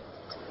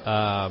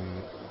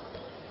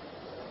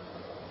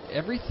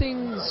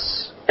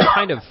 Everything's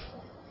kind of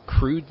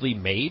crudely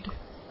made.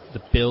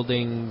 The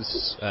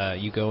buildings,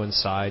 you go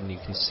inside and you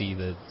can see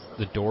the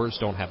doors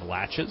don't have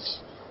latches.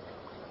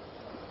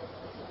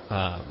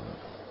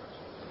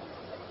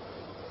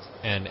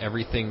 And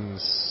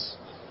everything's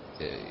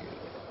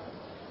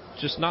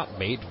just not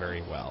made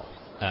very well.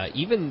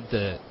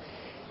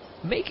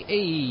 Make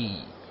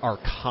a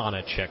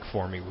Arcana check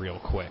for me real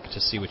quick to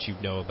see what you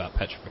know about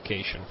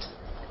petrification.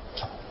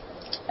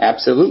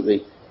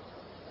 Absolutely.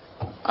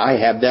 I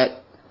have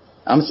that.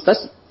 I'm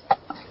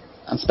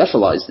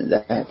specialized in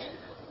that.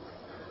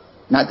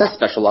 Not that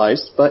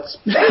specialized, but...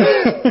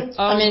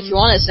 I mean, if you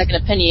want a second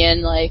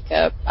opinion,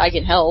 I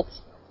can help.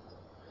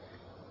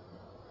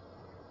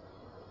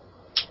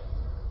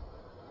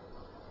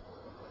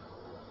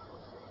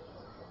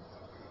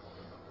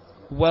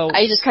 Well,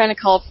 I just kind of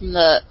called from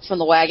the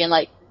wagon,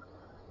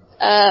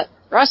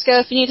 Roscoe,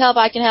 if you need help,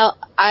 I can help.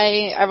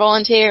 I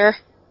volunteer.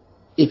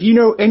 If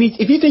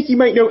you think you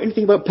might know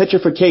anything about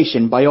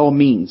petrification, by all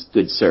means,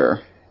 good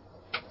sir.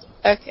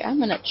 Okay, I'm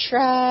gonna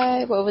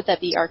try. What would that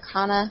be?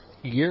 Arcana?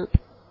 Yep.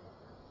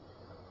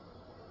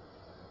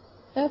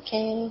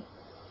 Okay.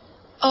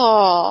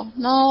 Oh,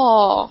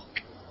 no.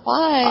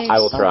 Why? I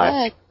will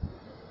try. Bad?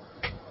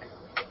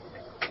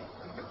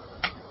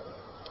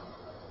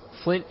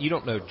 Flint, you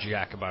don't know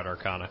jack about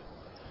Arcana.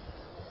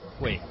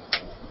 Wait.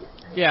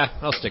 Yeah,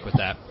 I'll stick with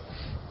that.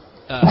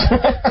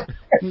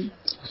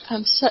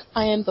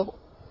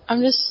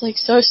 I'm just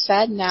so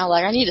sad now.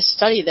 I need to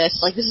study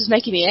this. This is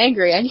making me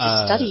angry. I need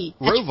to study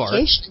Rovar,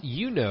 petrification.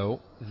 you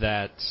know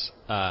that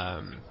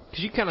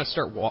because you kind of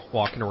start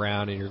walking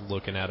around and you're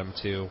looking at them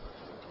too.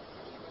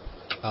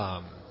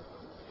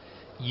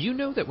 You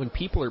know that when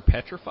people are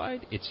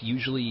petrified, it's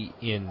usually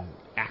in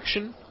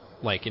action,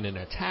 like in an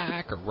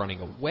attack or running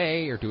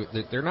away, or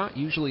they're not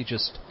usually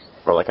just...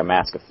 Or like a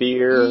mask of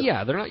fear.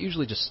 Yeah, they're not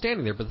usually just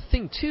standing there. But the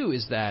thing, too,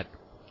 is that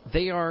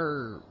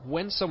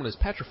when someone is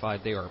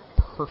petrified, they are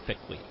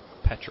perfectly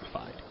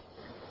petrified.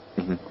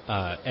 Mm-hmm.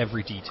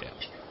 Every detail.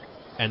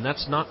 And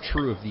that's not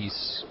true of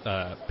these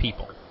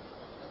people.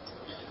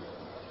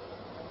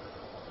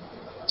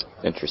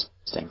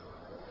 Interesting.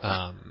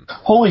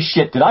 Holy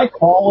shit, did I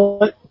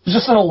call it? It was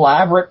just an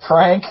elaborate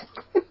prank.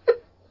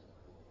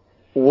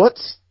 What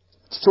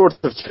sort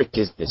of trick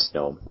is this,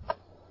 Gnome?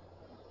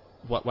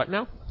 What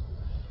now?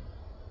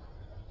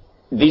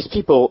 These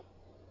people,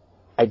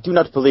 I do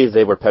not believe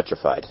they were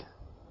petrified.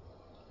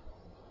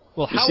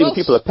 Well, You how see, else?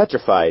 when people are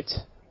petrified,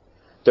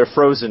 they're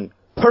frozen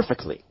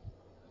perfectly.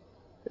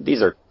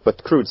 These are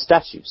but crude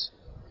statues.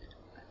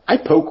 I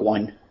poke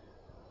one.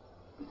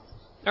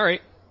 All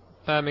right.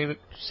 I mean, it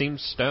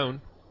seems stone.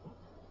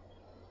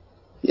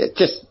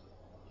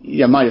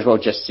 Yeah, might as well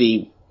just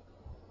see.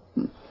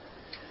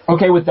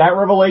 Okay, with that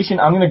revelation,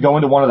 I'm going to go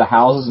into one of the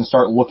houses and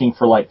start looking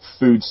for,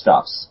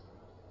 foodstuffs.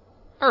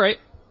 All right.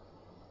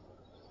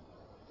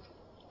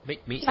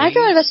 Make me. Can I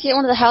go investigate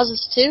one of the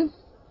houses too?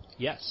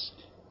 Yes.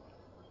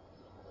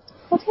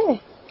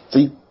 Okay.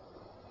 See,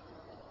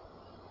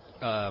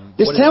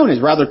 this town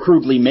is rather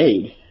crudely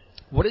made.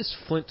 What is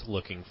Flint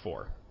looking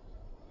for?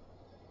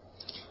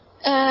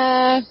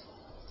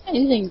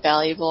 Anything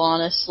valuable,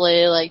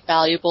 honestly.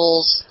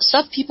 Valuables.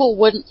 Stuff people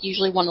wouldn't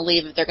usually want to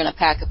leave if they're going to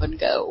pack up and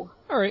go.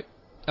 All right.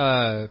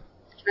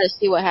 try to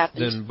see what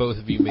happens. Then both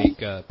of you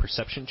make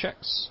perception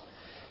checks.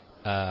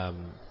 Are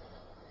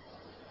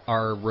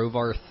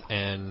Rovarth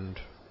and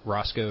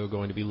Roscoe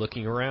going to be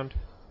looking around?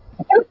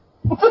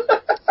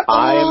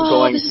 I am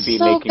going this to is be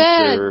so making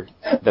bad. sure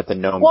that the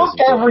gnome Look, doesn't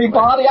go anywhere.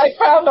 everybody, I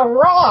found a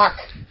rock!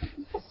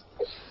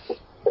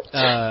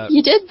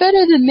 You did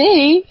better than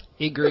me.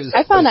 Igris,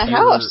 I found a with your-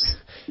 house.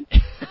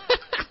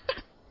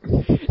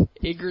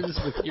 Igris,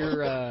 with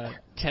your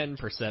 10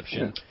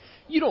 perception,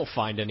 you don't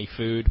find any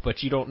food,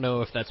 but you don't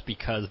know if that's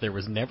because there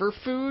was never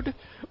food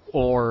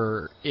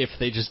or if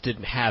they just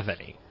didn't have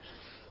any.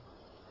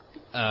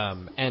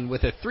 And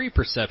with a 3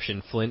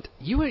 perception, Flint,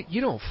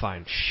 you don't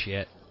find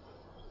shit.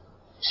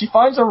 She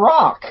finds a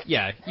rock.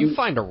 Yeah, you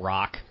find a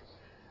rock.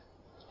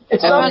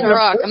 It's I not found a even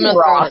rock. I'm gonna pretty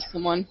throw it rock. at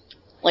someone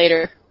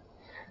later.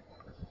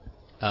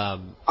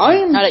 I'm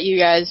Not at you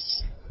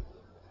guys.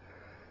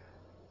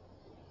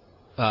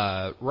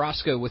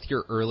 Roscoe, with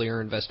your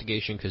earlier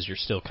investigation, because you're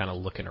still kind of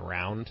looking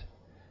around,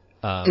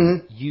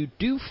 you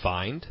do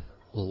find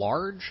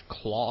large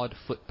clawed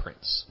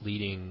footprints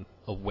leading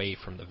away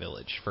from the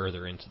village,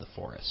 further into the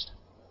forest.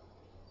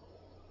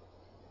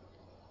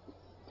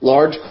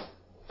 Large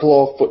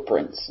claw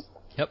footprints.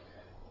 Yep.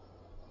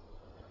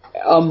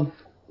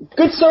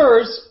 Good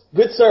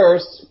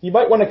sirs, you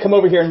might want to come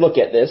over here and look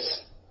at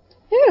this.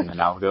 And then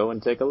I'll go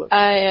and take a look.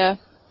 I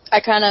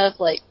kind of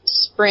like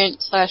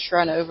sprint /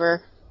 run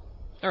over,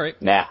 All right.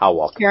 Nah, I'll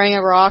walk. carrying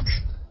a rock.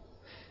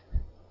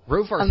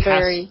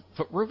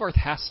 Rovarth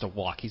has to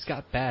walk. He's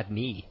got bad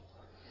knee.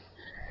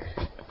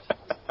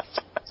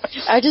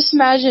 I just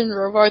imagine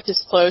Rovarth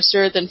is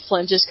closer, then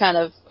Flint just kind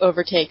of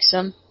overtakes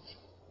him.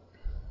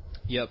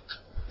 Yep.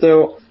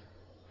 So,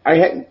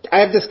 I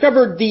have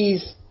discovered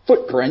these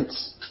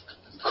footprints,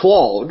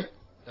 clawed.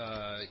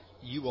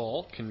 You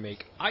all can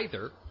make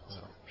either.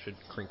 Should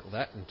crinkle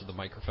that into the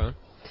microphone.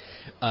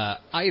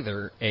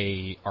 Either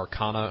a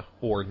Arcana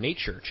or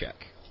Nature check.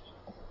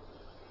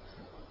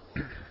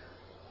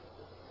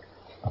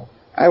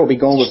 I will be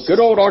going with good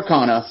old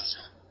Arcana.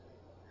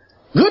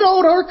 Good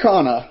old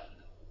Arcana!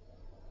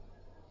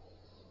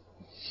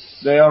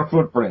 They are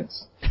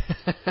footprints.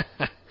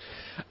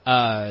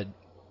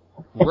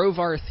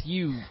 Rovarth,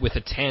 you with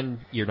a 10,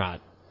 you're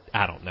not.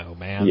 I don't know,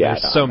 man. Yeah,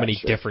 There's no, so I'm not many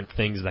sure. different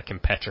things that can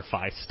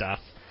petrify stuff.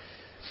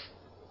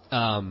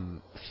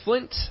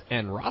 Flint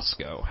and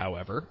Roscoe,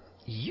 however,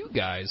 you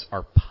guys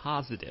are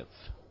positive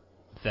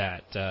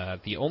that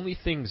the only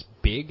things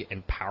big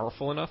and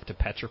powerful enough to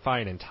petrify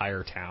an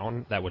entire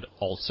town that would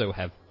also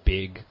have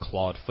big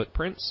clawed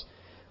footprints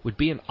would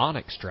be an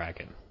onyx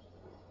dragon.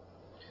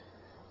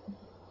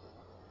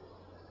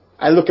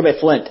 I look at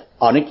Flint.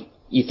 Onyx?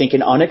 You think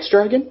an Onyx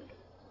dragon?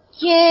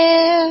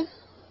 Yeah.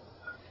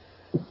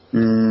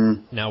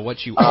 Now,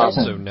 what you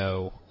also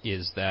know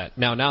is that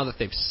now that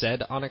they've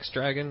said onyx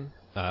dragon,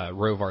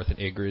 Rovarth and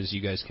Igris,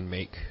 you guys can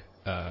make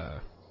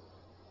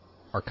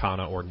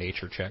Arcana or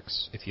Nature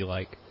checks if you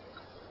like.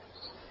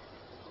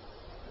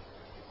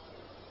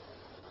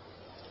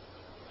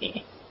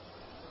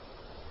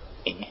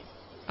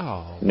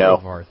 Oh, No.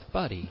 Rovarth,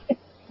 buddy.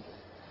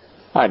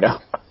 I know.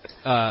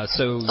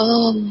 So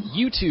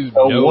you two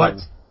Oh, know what?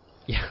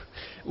 Yeah.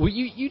 Well,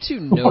 you two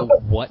know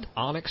what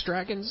onyx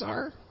dragons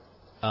are.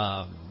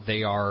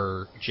 They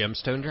are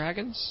gemstone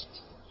dragons.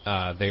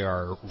 They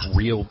are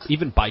real,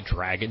 even by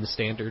dragon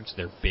standards,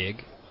 they're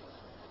big.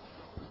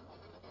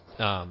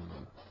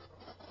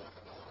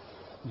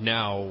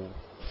 Now,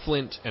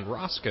 Flint and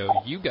Roscoe,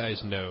 you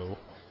guys know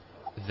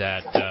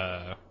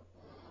that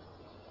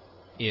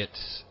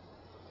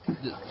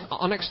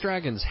onyx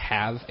dragons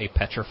have a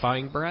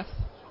petrifying breath,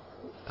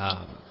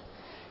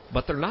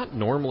 but they're not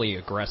normally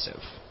aggressive.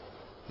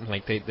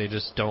 Like, they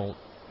just don't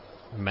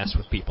mess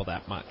with people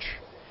that much.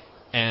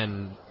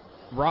 And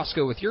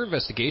Roscoe, with your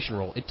investigation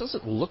roll, it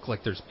doesn't look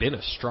like there's been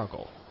a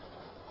struggle.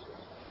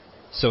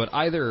 So it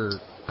either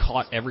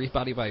caught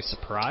everybody by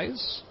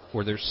surprise,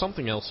 or there's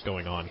something else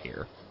going on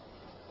here.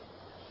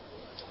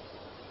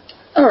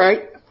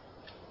 Alright.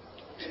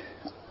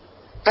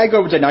 I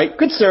go with the knight.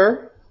 Good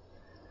sir.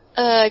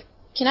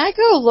 Can I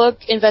go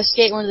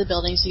investigate one of the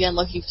buildings again,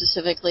 looking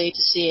specifically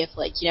to see if,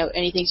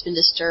 anything's been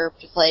disturbed,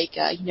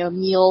 if,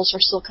 meals are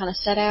still kind of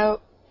set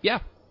out? Yeah.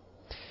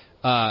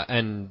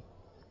 And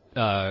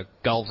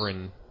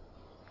Galvrin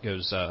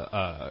goes,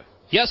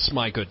 yes,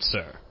 my good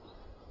sir.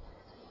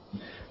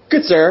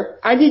 Good sir.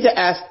 I need to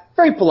ask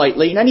very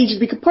politely, and I need you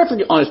to be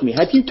perfectly honest with me.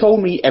 Have you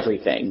told me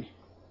everything?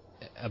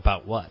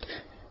 About what?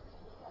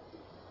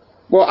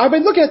 Well, I'm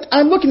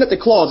looking at the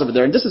claws over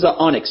there, and this is an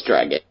onyx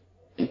dragon.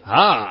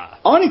 Ah!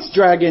 Onyx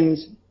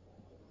dragons...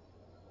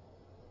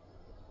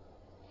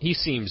 He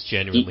seems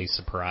genuinely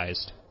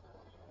surprised.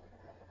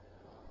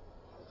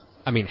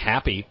 I mean,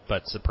 happy,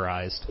 but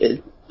surprised.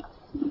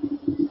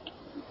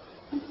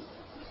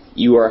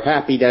 You are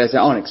happy that it's an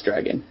onyx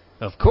dragon.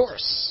 Of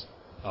course!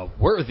 A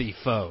worthy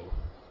foe.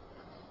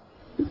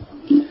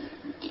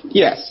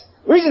 Yes.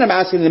 The reason I'm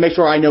asking to make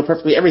sure I know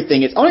perfectly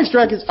everything is onyx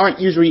dragons aren't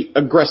usually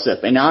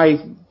aggressive, and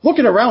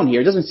looking around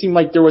here, it doesn't seem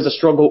like there was a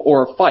struggle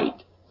or a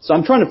fight. So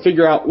I'm trying to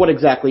figure out what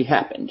exactly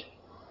happened.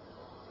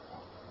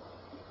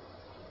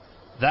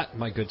 That,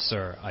 my good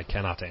sir, I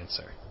cannot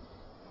answer.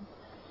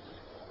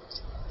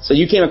 So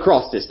you came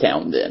across this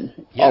town then,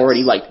 Yes.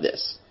 already like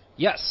this.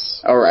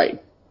 Yes, All right.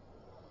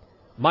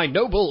 my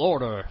noble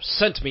order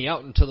sent me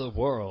out into the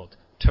world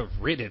to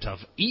rid it of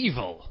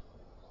evil.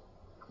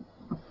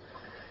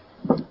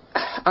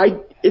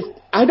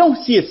 I don't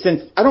see a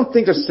sense. I don't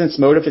think there's sense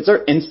motive. Is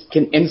there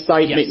can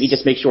insight Yes. make me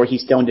just make sure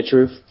he's telling the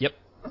truth? Yep.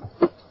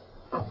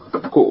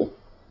 Cool.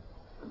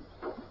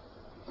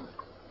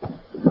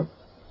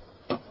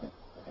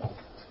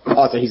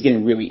 Also, he's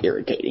getting really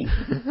irritating.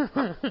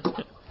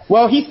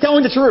 Well, he's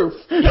telling the truth.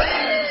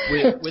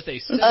 With a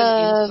 7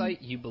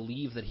 insight, you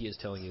believe that he is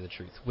telling you the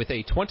truth. With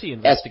a 20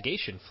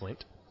 investigation,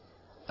 Flint,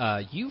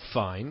 you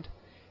find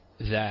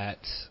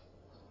that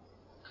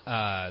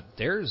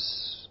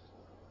there's...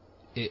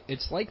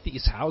 It's like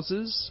these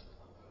houses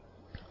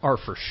are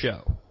for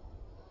show.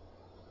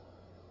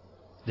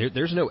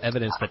 There's no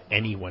evidence that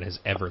anyone has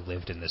ever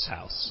lived in this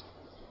house.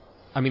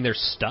 I mean,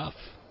 there's stuff,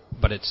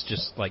 but it's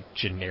just like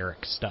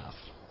generic stuff.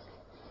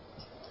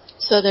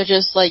 So they're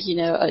just like,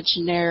 a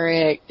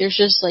generic, there's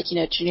just like,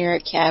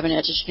 generic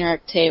cabinets, a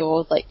generic table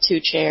with like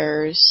 2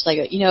 chairs, like,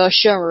 a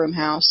showroom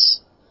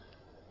house.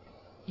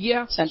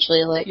 Yeah.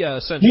 Essentially, like. Yeah,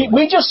 essentially.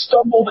 We just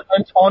stumbled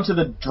onto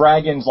the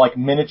Dragon's like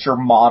miniature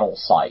model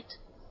site.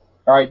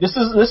 All right, this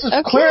is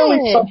Okay.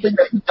 clearly something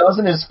that he does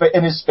in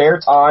his spare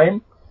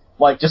time,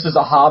 like just as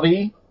a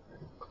hobby.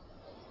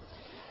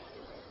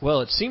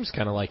 Well, it seems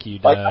kind of like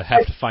you'd Like,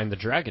 have to find the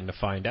dragon to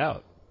find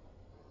out.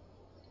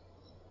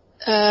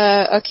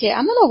 Okay,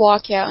 I'm gonna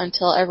walk out and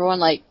tell everyone,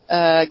 like,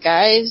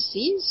 guys,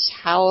 these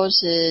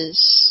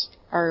houses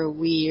are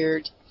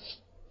weird.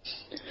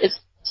 It's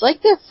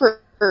like they're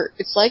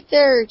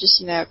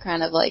just,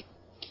 kind of like,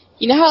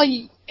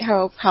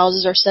 how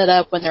houses are set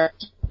up when they're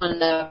on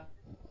the,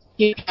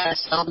 you kind of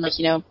sell them,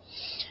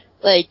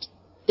 like,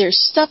 there's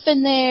stuff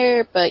in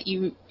there, but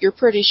you're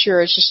pretty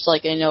sure it's just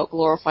like a,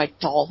 glorified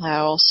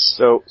dollhouse.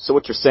 So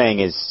what you're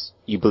saying is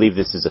you believe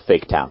this is a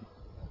fake town?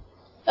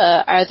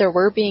 Either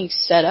we're being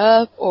set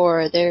up,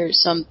 or I'm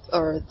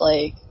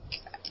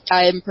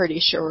pretty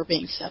sure we're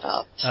being set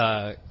up.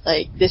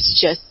 This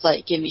just,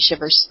 give me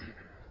shivers.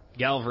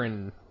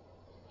 Galvin,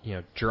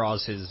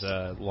 draws his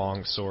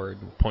long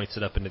sword and points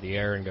it up into the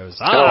air and goes,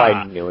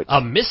 I knew it.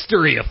 A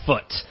mystery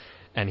afoot!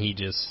 And he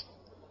just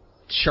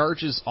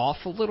charges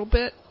off a little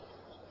bit,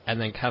 and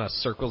then kind of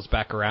circles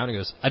back around and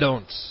goes, I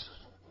don't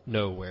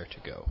know where to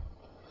go.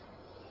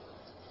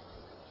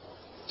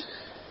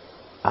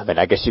 I mean,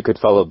 I guess you could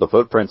follow the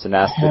footprints and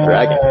ask the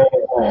dragon.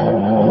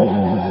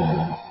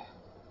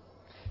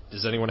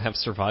 Does anyone have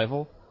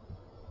survival?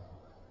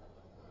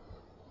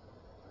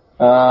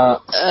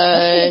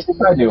 I think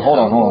I do. Hold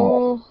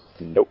on.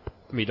 Nope.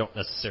 I mean, you don't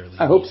necessarily.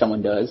 I hope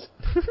someone does.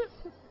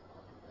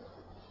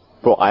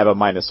 Well, I have a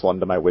 -1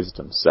 to my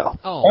wisdom, so.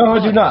 Oh, I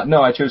do not.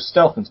 No, I chose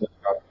stealth instead of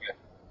strong. Okay.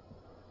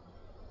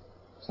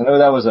 So I know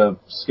that was a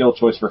skill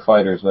choice for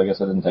fighters, but I guess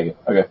I didn't take it.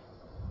 Okay.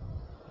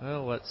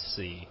 Well, let's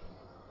see.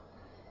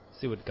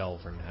 See what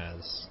Galvin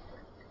has.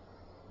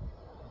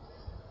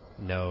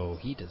 No,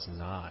 he does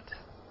not.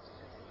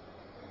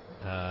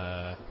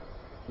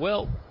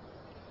 Well,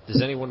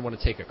 does anyone want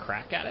to take a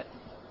crack at it?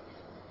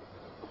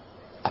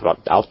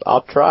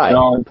 I'll try.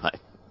 No.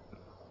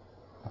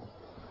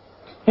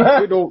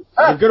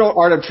 The good old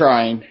art of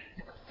trying.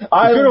 The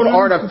good old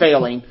art of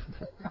failing.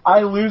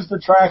 I lose the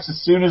tracks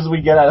as soon as we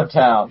get out of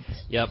town.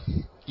 Yep.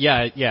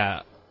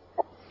 Yeah.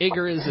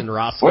 Igor's and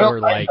Roscoe Well, are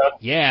like,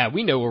 yeah,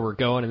 we know where we're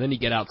going, and then you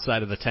get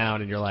outside of the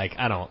town and you're like,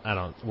 I don't,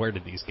 where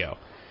did these go?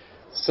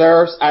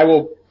 Sirs, I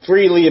will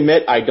freely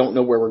admit I don't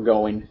know where we're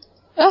going.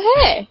 Oh,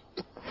 hey!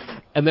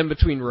 And then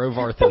between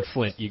Rovarth and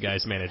Flint, you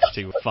guys managed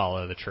to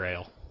follow the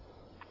trail.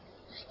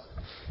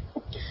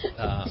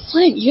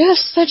 Flint, you have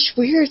such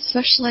weird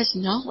specialized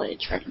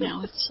knowledge right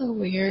now. It's so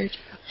weird.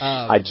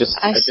 I just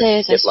say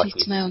as I get speak lucky.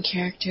 to my own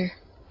character.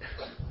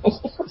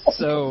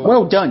 So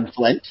Well done,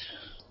 Flint.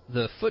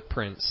 the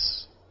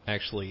footprints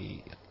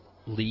actually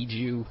lead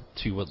you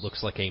to what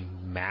looks like a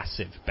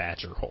massive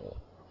badger hole.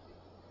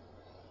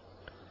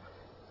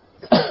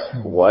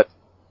 What?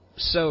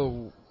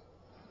 So,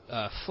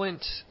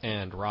 Flint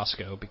and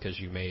Roscoe, because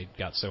you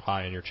got so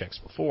high on your checks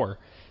before,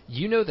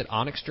 you know that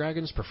onyx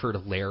dragons prefer to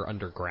lair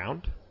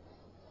underground.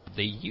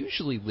 They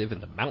usually live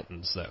in the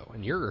mountains, though,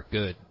 and you're a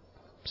good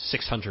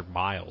 600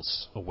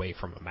 miles away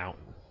from a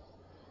mountain.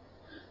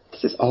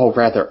 This is all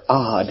rather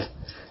odd.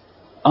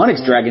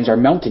 Onyx dragons are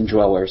mountain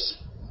dwellers.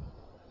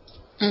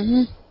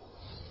 Mm-hmm.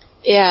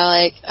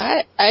 Yeah,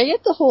 I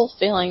get the whole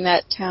feeling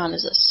that town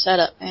is a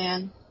setup,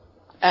 man.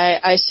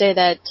 I say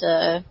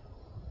that,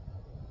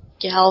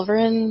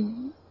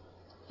 Galvin,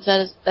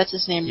 that's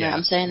his name, right?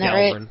 I'm saying that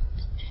Galvin. right?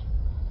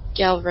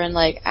 Galvin,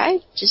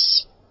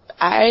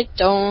 I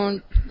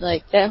don't,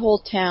 that whole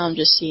town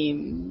just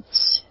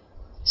seems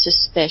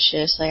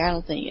suspicious. I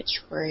don't think it's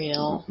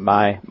real.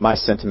 My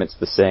sentiment's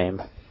the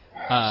same.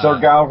 Sir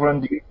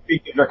Galvin, do you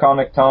speak the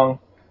Draconic tongue?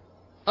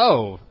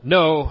 Oh,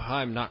 no,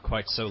 I'm not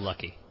quite so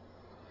lucky.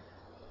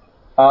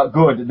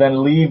 Good.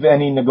 Then leave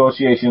any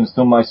negotiations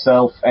to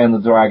myself and the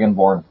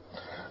Dragonborn.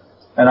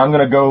 And I'm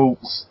gonna go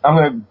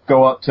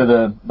up to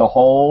the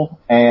hole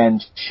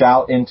and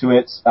shout into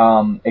it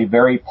a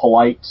very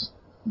polite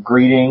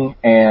greeting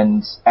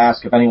and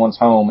ask if anyone's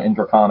home in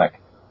Draconic.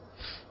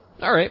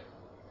 All right.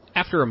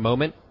 After a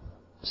moment,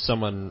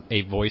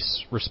 a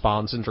voice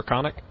responds in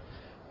Draconic.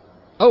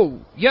 Oh,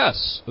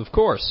 yes, of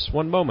course.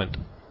 One moment.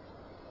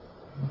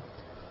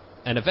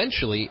 And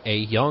eventually, a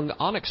young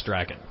onyx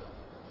dragon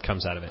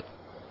comes out of it.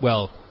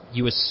 Well,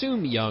 you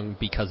assume young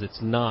because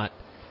it's not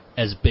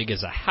as big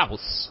as a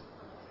house,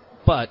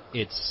 but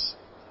it's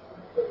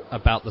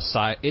about the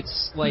size.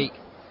 It's like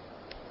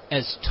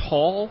as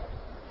tall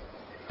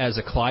as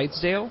a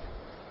Clydesdale,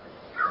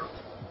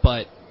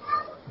 but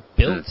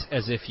built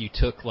as if you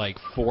took like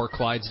 4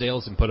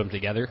 Clydesdales and put them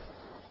together.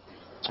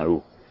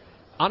 Oh.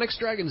 Onyx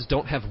dragons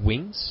don't have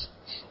wings,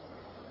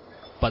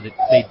 but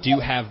they do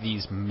have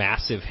these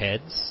massive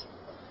heads.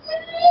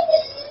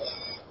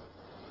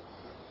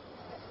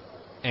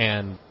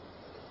 And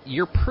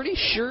you're pretty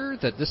sure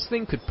that this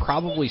thing could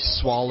probably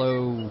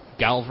swallow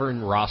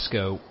Galvern,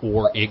 Roscoe,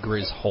 or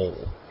Igris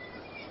whole.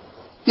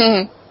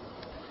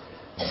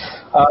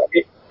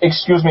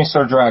 Excuse me,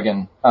 Sir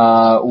Dragon.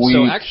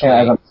 So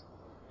actually,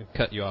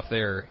 cut you off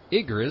there.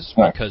 Igris,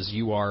 because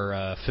you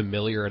are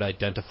familiar at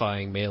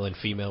identifying male and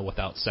female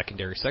without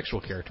secondary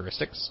sexual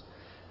characteristics,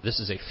 this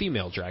is a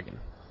female dragon.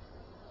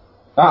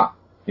 Ah,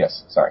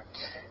 yes, sorry.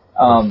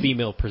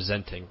 Female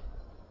presenting.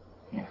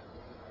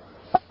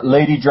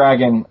 Lady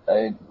Dragon,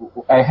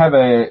 I have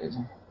a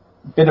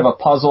bit of a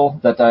puzzle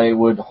that I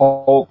would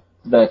hope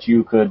that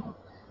you could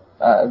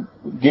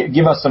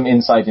give us some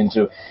insight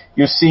into.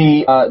 You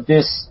see,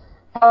 this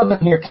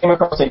paladin here came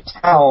across a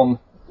town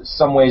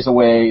some ways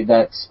away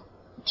that,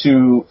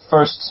 to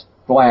first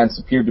glance,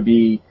 appeared to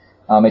be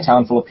a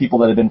town full of people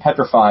that had been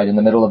petrified in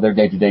the middle of their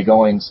day-to-day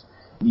goings.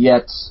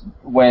 Yet,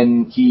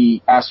 when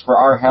he asked for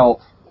our help,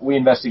 we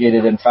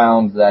investigated and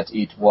found that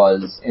it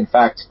was, in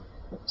fact,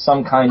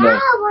 some kind of...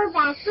 we're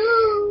back.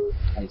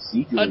 I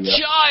see, Julia. A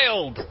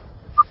child!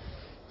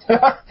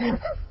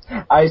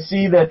 I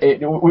see that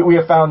we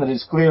have found that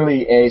it's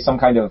clearly some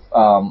kind of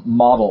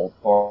model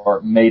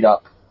or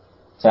made-up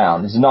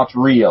town. It's not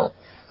real.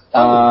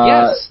 Oh,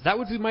 yes, that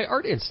would be my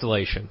art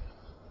installation.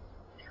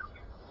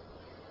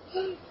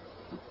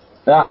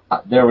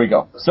 There we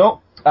go.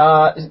 So,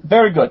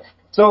 very good.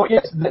 So,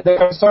 yes, the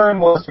concern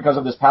was because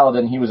of this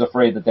paladin, he was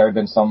afraid that there had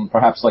been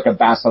perhaps like a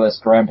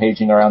basilisk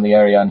rampaging around the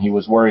area, and he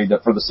was worried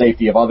that for the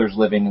safety of others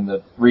living in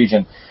the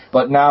region.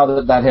 But now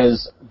that that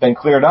has been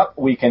cleared up,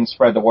 we can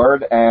spread the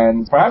word,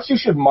 and perhaps you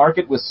should mark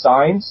it with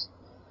signs.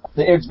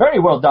 It's very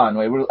well done,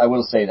 I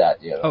will say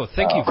that. You know. Oh,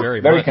 thank you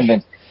very much. Very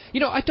convincing. You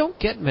know, I don't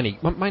get many.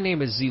 My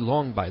name is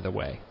Zilong, by the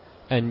way.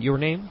 And your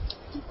name?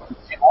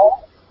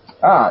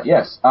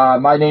 Yes.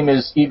 My name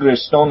is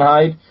Igris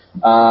Stonehide.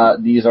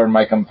 These are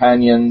my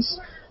companions,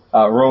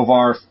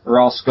 Rovarth,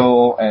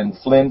 Roscoe, and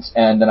Flint.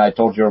 And then I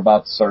told you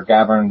about Sir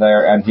Gavern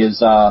there and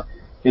his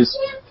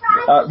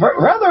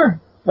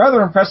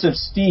rather impressive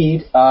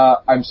steed.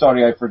 I'm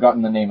sorry, I've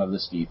forgotten the name of the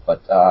steed,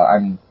 but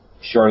I'm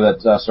sure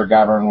that Sir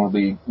Gavern will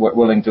be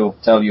willing to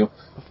tell you.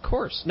 Of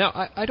course.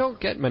 Now, I don't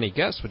get many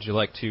guests. Would you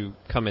like to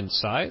come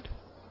inside?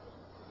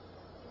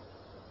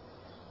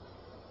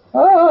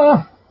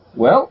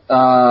 Well,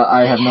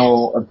 I have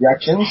no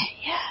objections.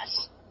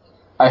 Yes.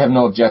 I have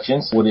no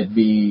objections. Would it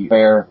be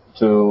fair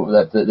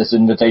that this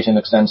invitation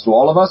extends to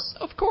all of us?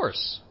 Of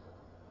course.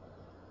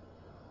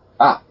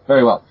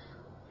 Very well.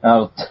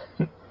 Now,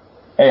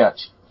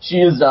 she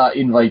is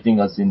inviting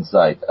us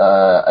inside.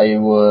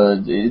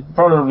 It'd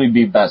probably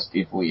be best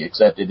if we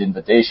accepted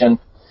invitation.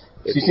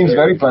 She seems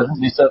very pleasant.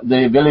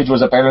 The village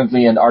was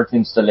apparently an art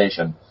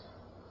installation.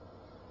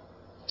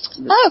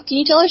 Oh, can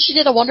you tell her she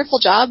did a wonderful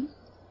job?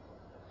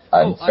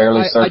 I'm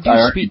fairly certain.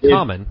 I do speak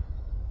common.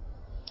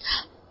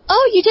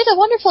 Oh, you did a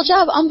wonderful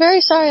job. I'm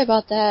very sorry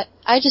about that.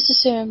 I just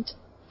assumed.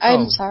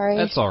 I'm sorry.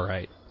 That's all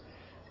right.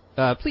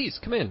 Please,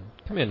 come in.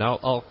 Come in.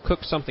 I'll cook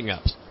something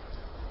up.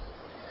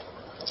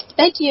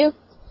 Thank you.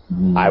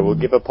 I will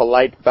give a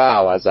polite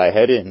bow as I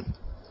head in.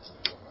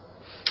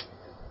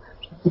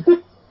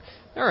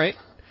 All right.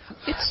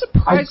 It's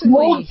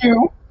surprisingly... I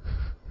told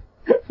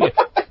you!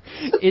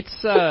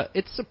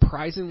 It's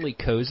surprisingly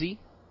cozy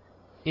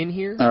in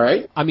here. All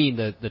right. I mean,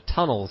 the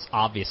tunnels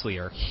obviously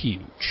are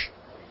huge.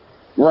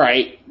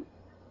 Right.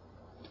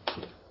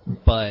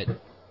 But,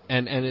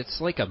 and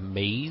it's like a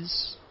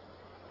maze.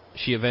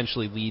 She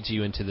eventually leads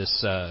you into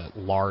this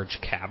large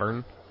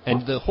cavern,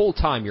 and the whole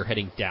time you're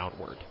heading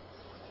downward.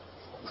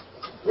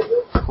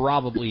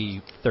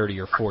 Probably 30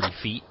 or 40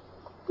 feet.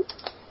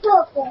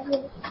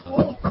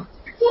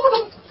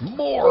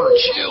 More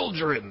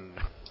children!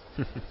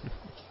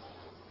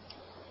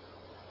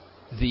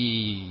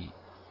 The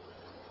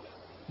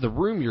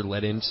room you're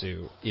led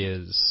into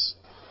is,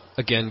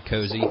 again,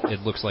 cozy. It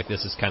looks like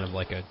this is kind of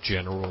like a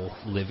general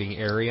living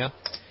area.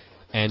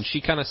 And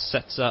she kind of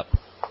sets up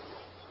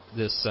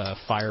this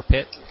fire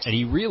pit, and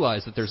you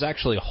realize that there's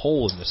actually a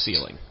hole in the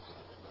ceiling.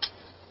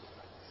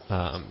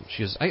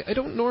 She goes, I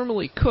don't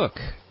normally cook.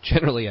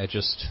 Generally, I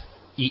just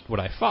eat what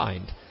I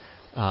find.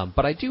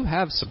 But I do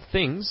have some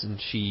things, and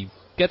she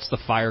gets the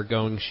fire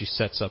going. She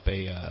sets up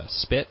a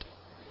spit,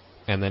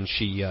 and then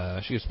she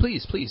goes,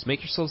 please,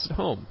 make yourselves at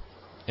home.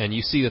 And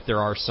you see that there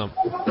are some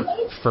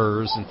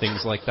furs and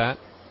things like that.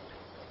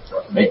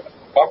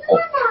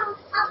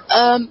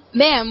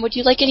 Ma'am, would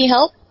you like any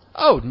help?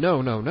 Oh,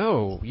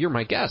 no, you're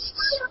my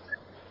guests.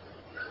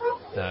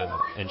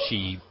 And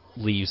she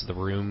leaves the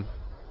room.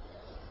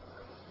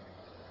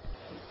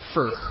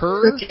 For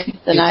her... Okay,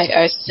 then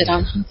I sit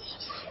down.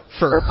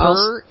 For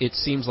her, it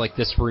seems like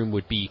this room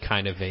would be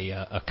kind of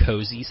a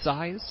cozy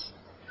size,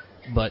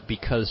 but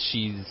because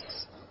she's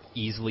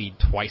easily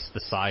twice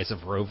the size of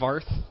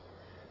Rovarth,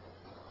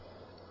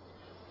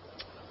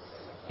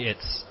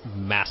 it's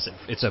massive.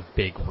 It's a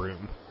big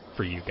room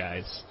for you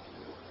guys.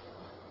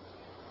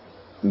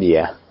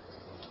 Yeah.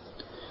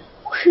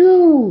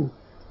 Whew.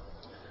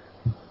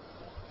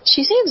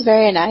 She seems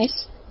very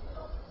nice.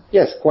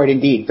 Yes, quite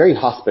indeed. Very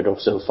hospitable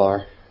so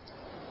far.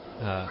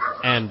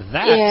 And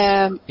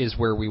that is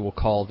where we will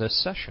call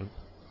this session.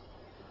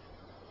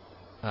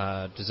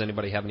 Does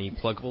anybody have any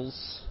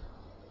pluggables?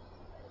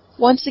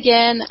 Once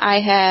again,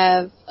 I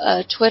have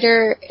a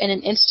Twitter and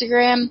an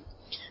Instagram.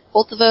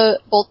 Both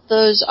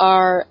those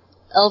are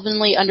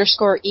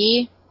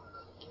elvenly_E.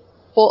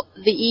 Both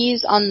the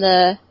E's on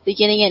the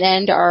beginning and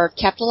end are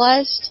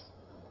capitalized.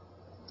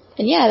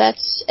 And yeah,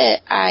 that's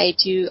it. I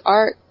do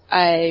art.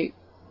 I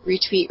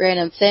retweet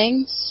random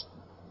things.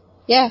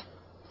 Yeah,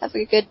 have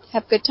a good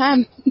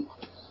time.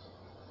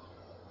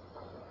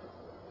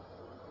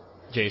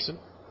 Jason?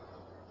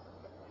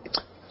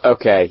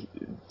 Okay,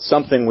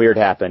 something weird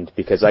happened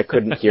because I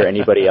couldn't hear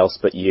anybody else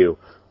but you.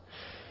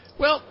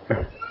 Well,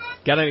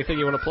 got anything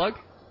you want to plug?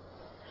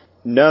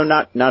 No,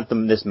 not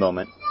this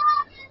moment.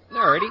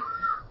 Alrighty.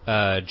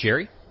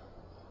 Jerry?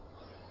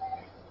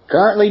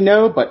 Currently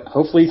no, but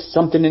hopefully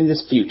something in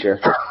this future.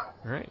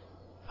 Alright.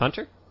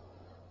 Hunter?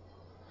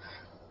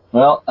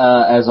 Well,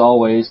 as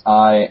always,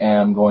 I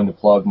am going to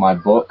plug my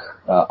book,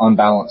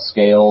 Unbalanced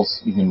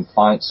Scales. You can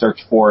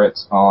search for it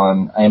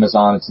on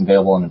Amazon. It's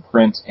available in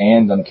print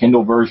and on the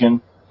Kindle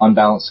version.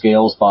 Unbalanced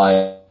Scales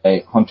by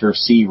Hunter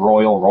C.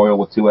 Royal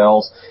with 2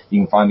 L's.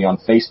 You can find me on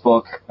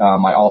Facebook.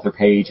 My author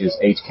page is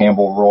H.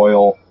 Campbell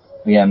Royal.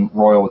 Again,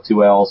 Royal with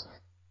 2 L's.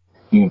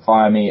 You can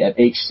find me at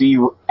HC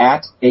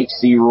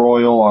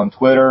Royal on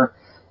Twitter.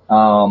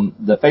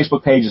 The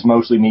Facebook page is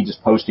mostly me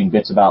just posting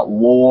bits about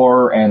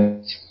lore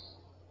and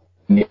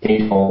the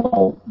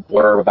occasional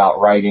blurb about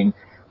writing.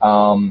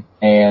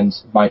 And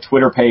my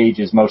Twitter page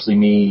is mostly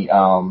me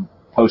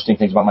posting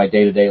things about my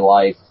day-to-day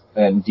life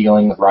and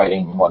dealing with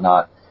writing and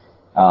whatnot.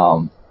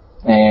 And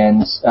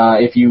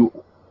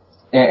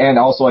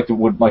also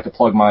would like to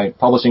plug my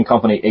publishing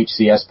company,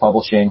 HCS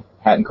Publishing,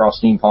 Hatton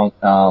Cross Steampunk.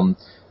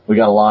 We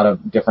got a lot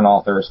of different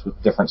authors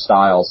with different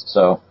styles.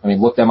 So,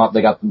 look them up.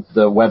 They got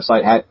the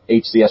website at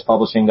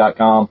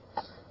hcspublishing.com.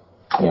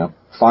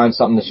 Find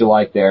something that you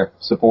like there.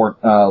 Support,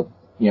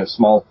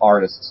 small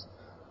artists.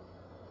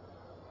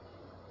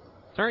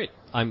 Alright,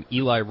 I'm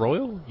Eli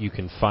Royal. You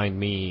can find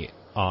me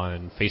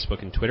on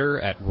Facebook and Twitter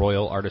at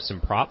Royal Artists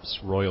and Props,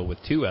 Royal with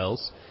 2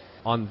 L's.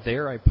 On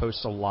there I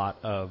post a lot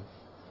of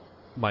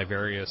my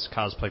various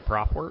cosplay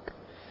prop work.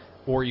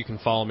 Or you can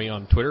follow me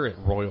on Twitter at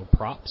Royal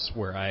Props,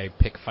 where I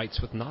pick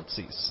fights with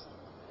Nazis.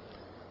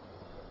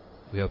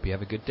 We hope you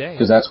have a good day.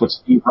 Because that's what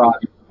Steve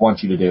Rogers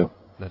wants you to do.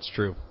 That's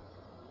true.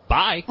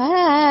 Bye!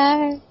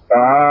 Bye!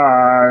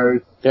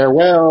 Bye!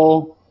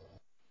 Farewell!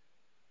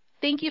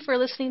 Thank you for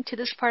listening to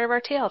this part of our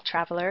tale,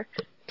 Traveler.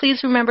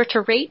 Please remember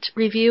to rate,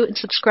 review, and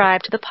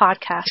subscribe to the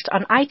podcast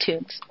on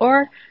iTunes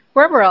or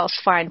wherever else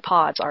fine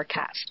pods are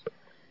cast.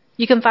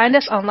 You can find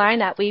us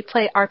online at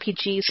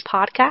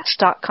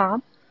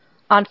WePlayRPGspodcast.com,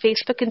 on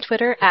Facebook and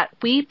Twitter at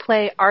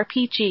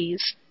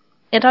WePlayRPGs,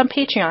 and on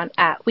Patreon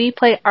at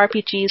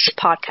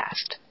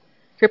WePlayRPGsPodcast.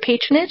 Your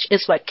patronage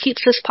is what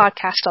keeps this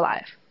podcast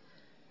alive.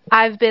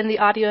 I've been the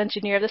audio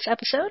engineer of this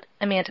episode,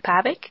 Amanda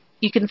Pavic.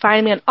 You can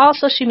find me on all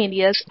social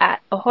medias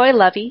at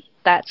AhoyLuvy,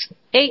 that's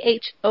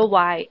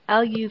AhoyLuvy,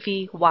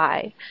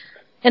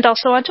 and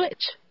also on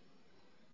Twitch.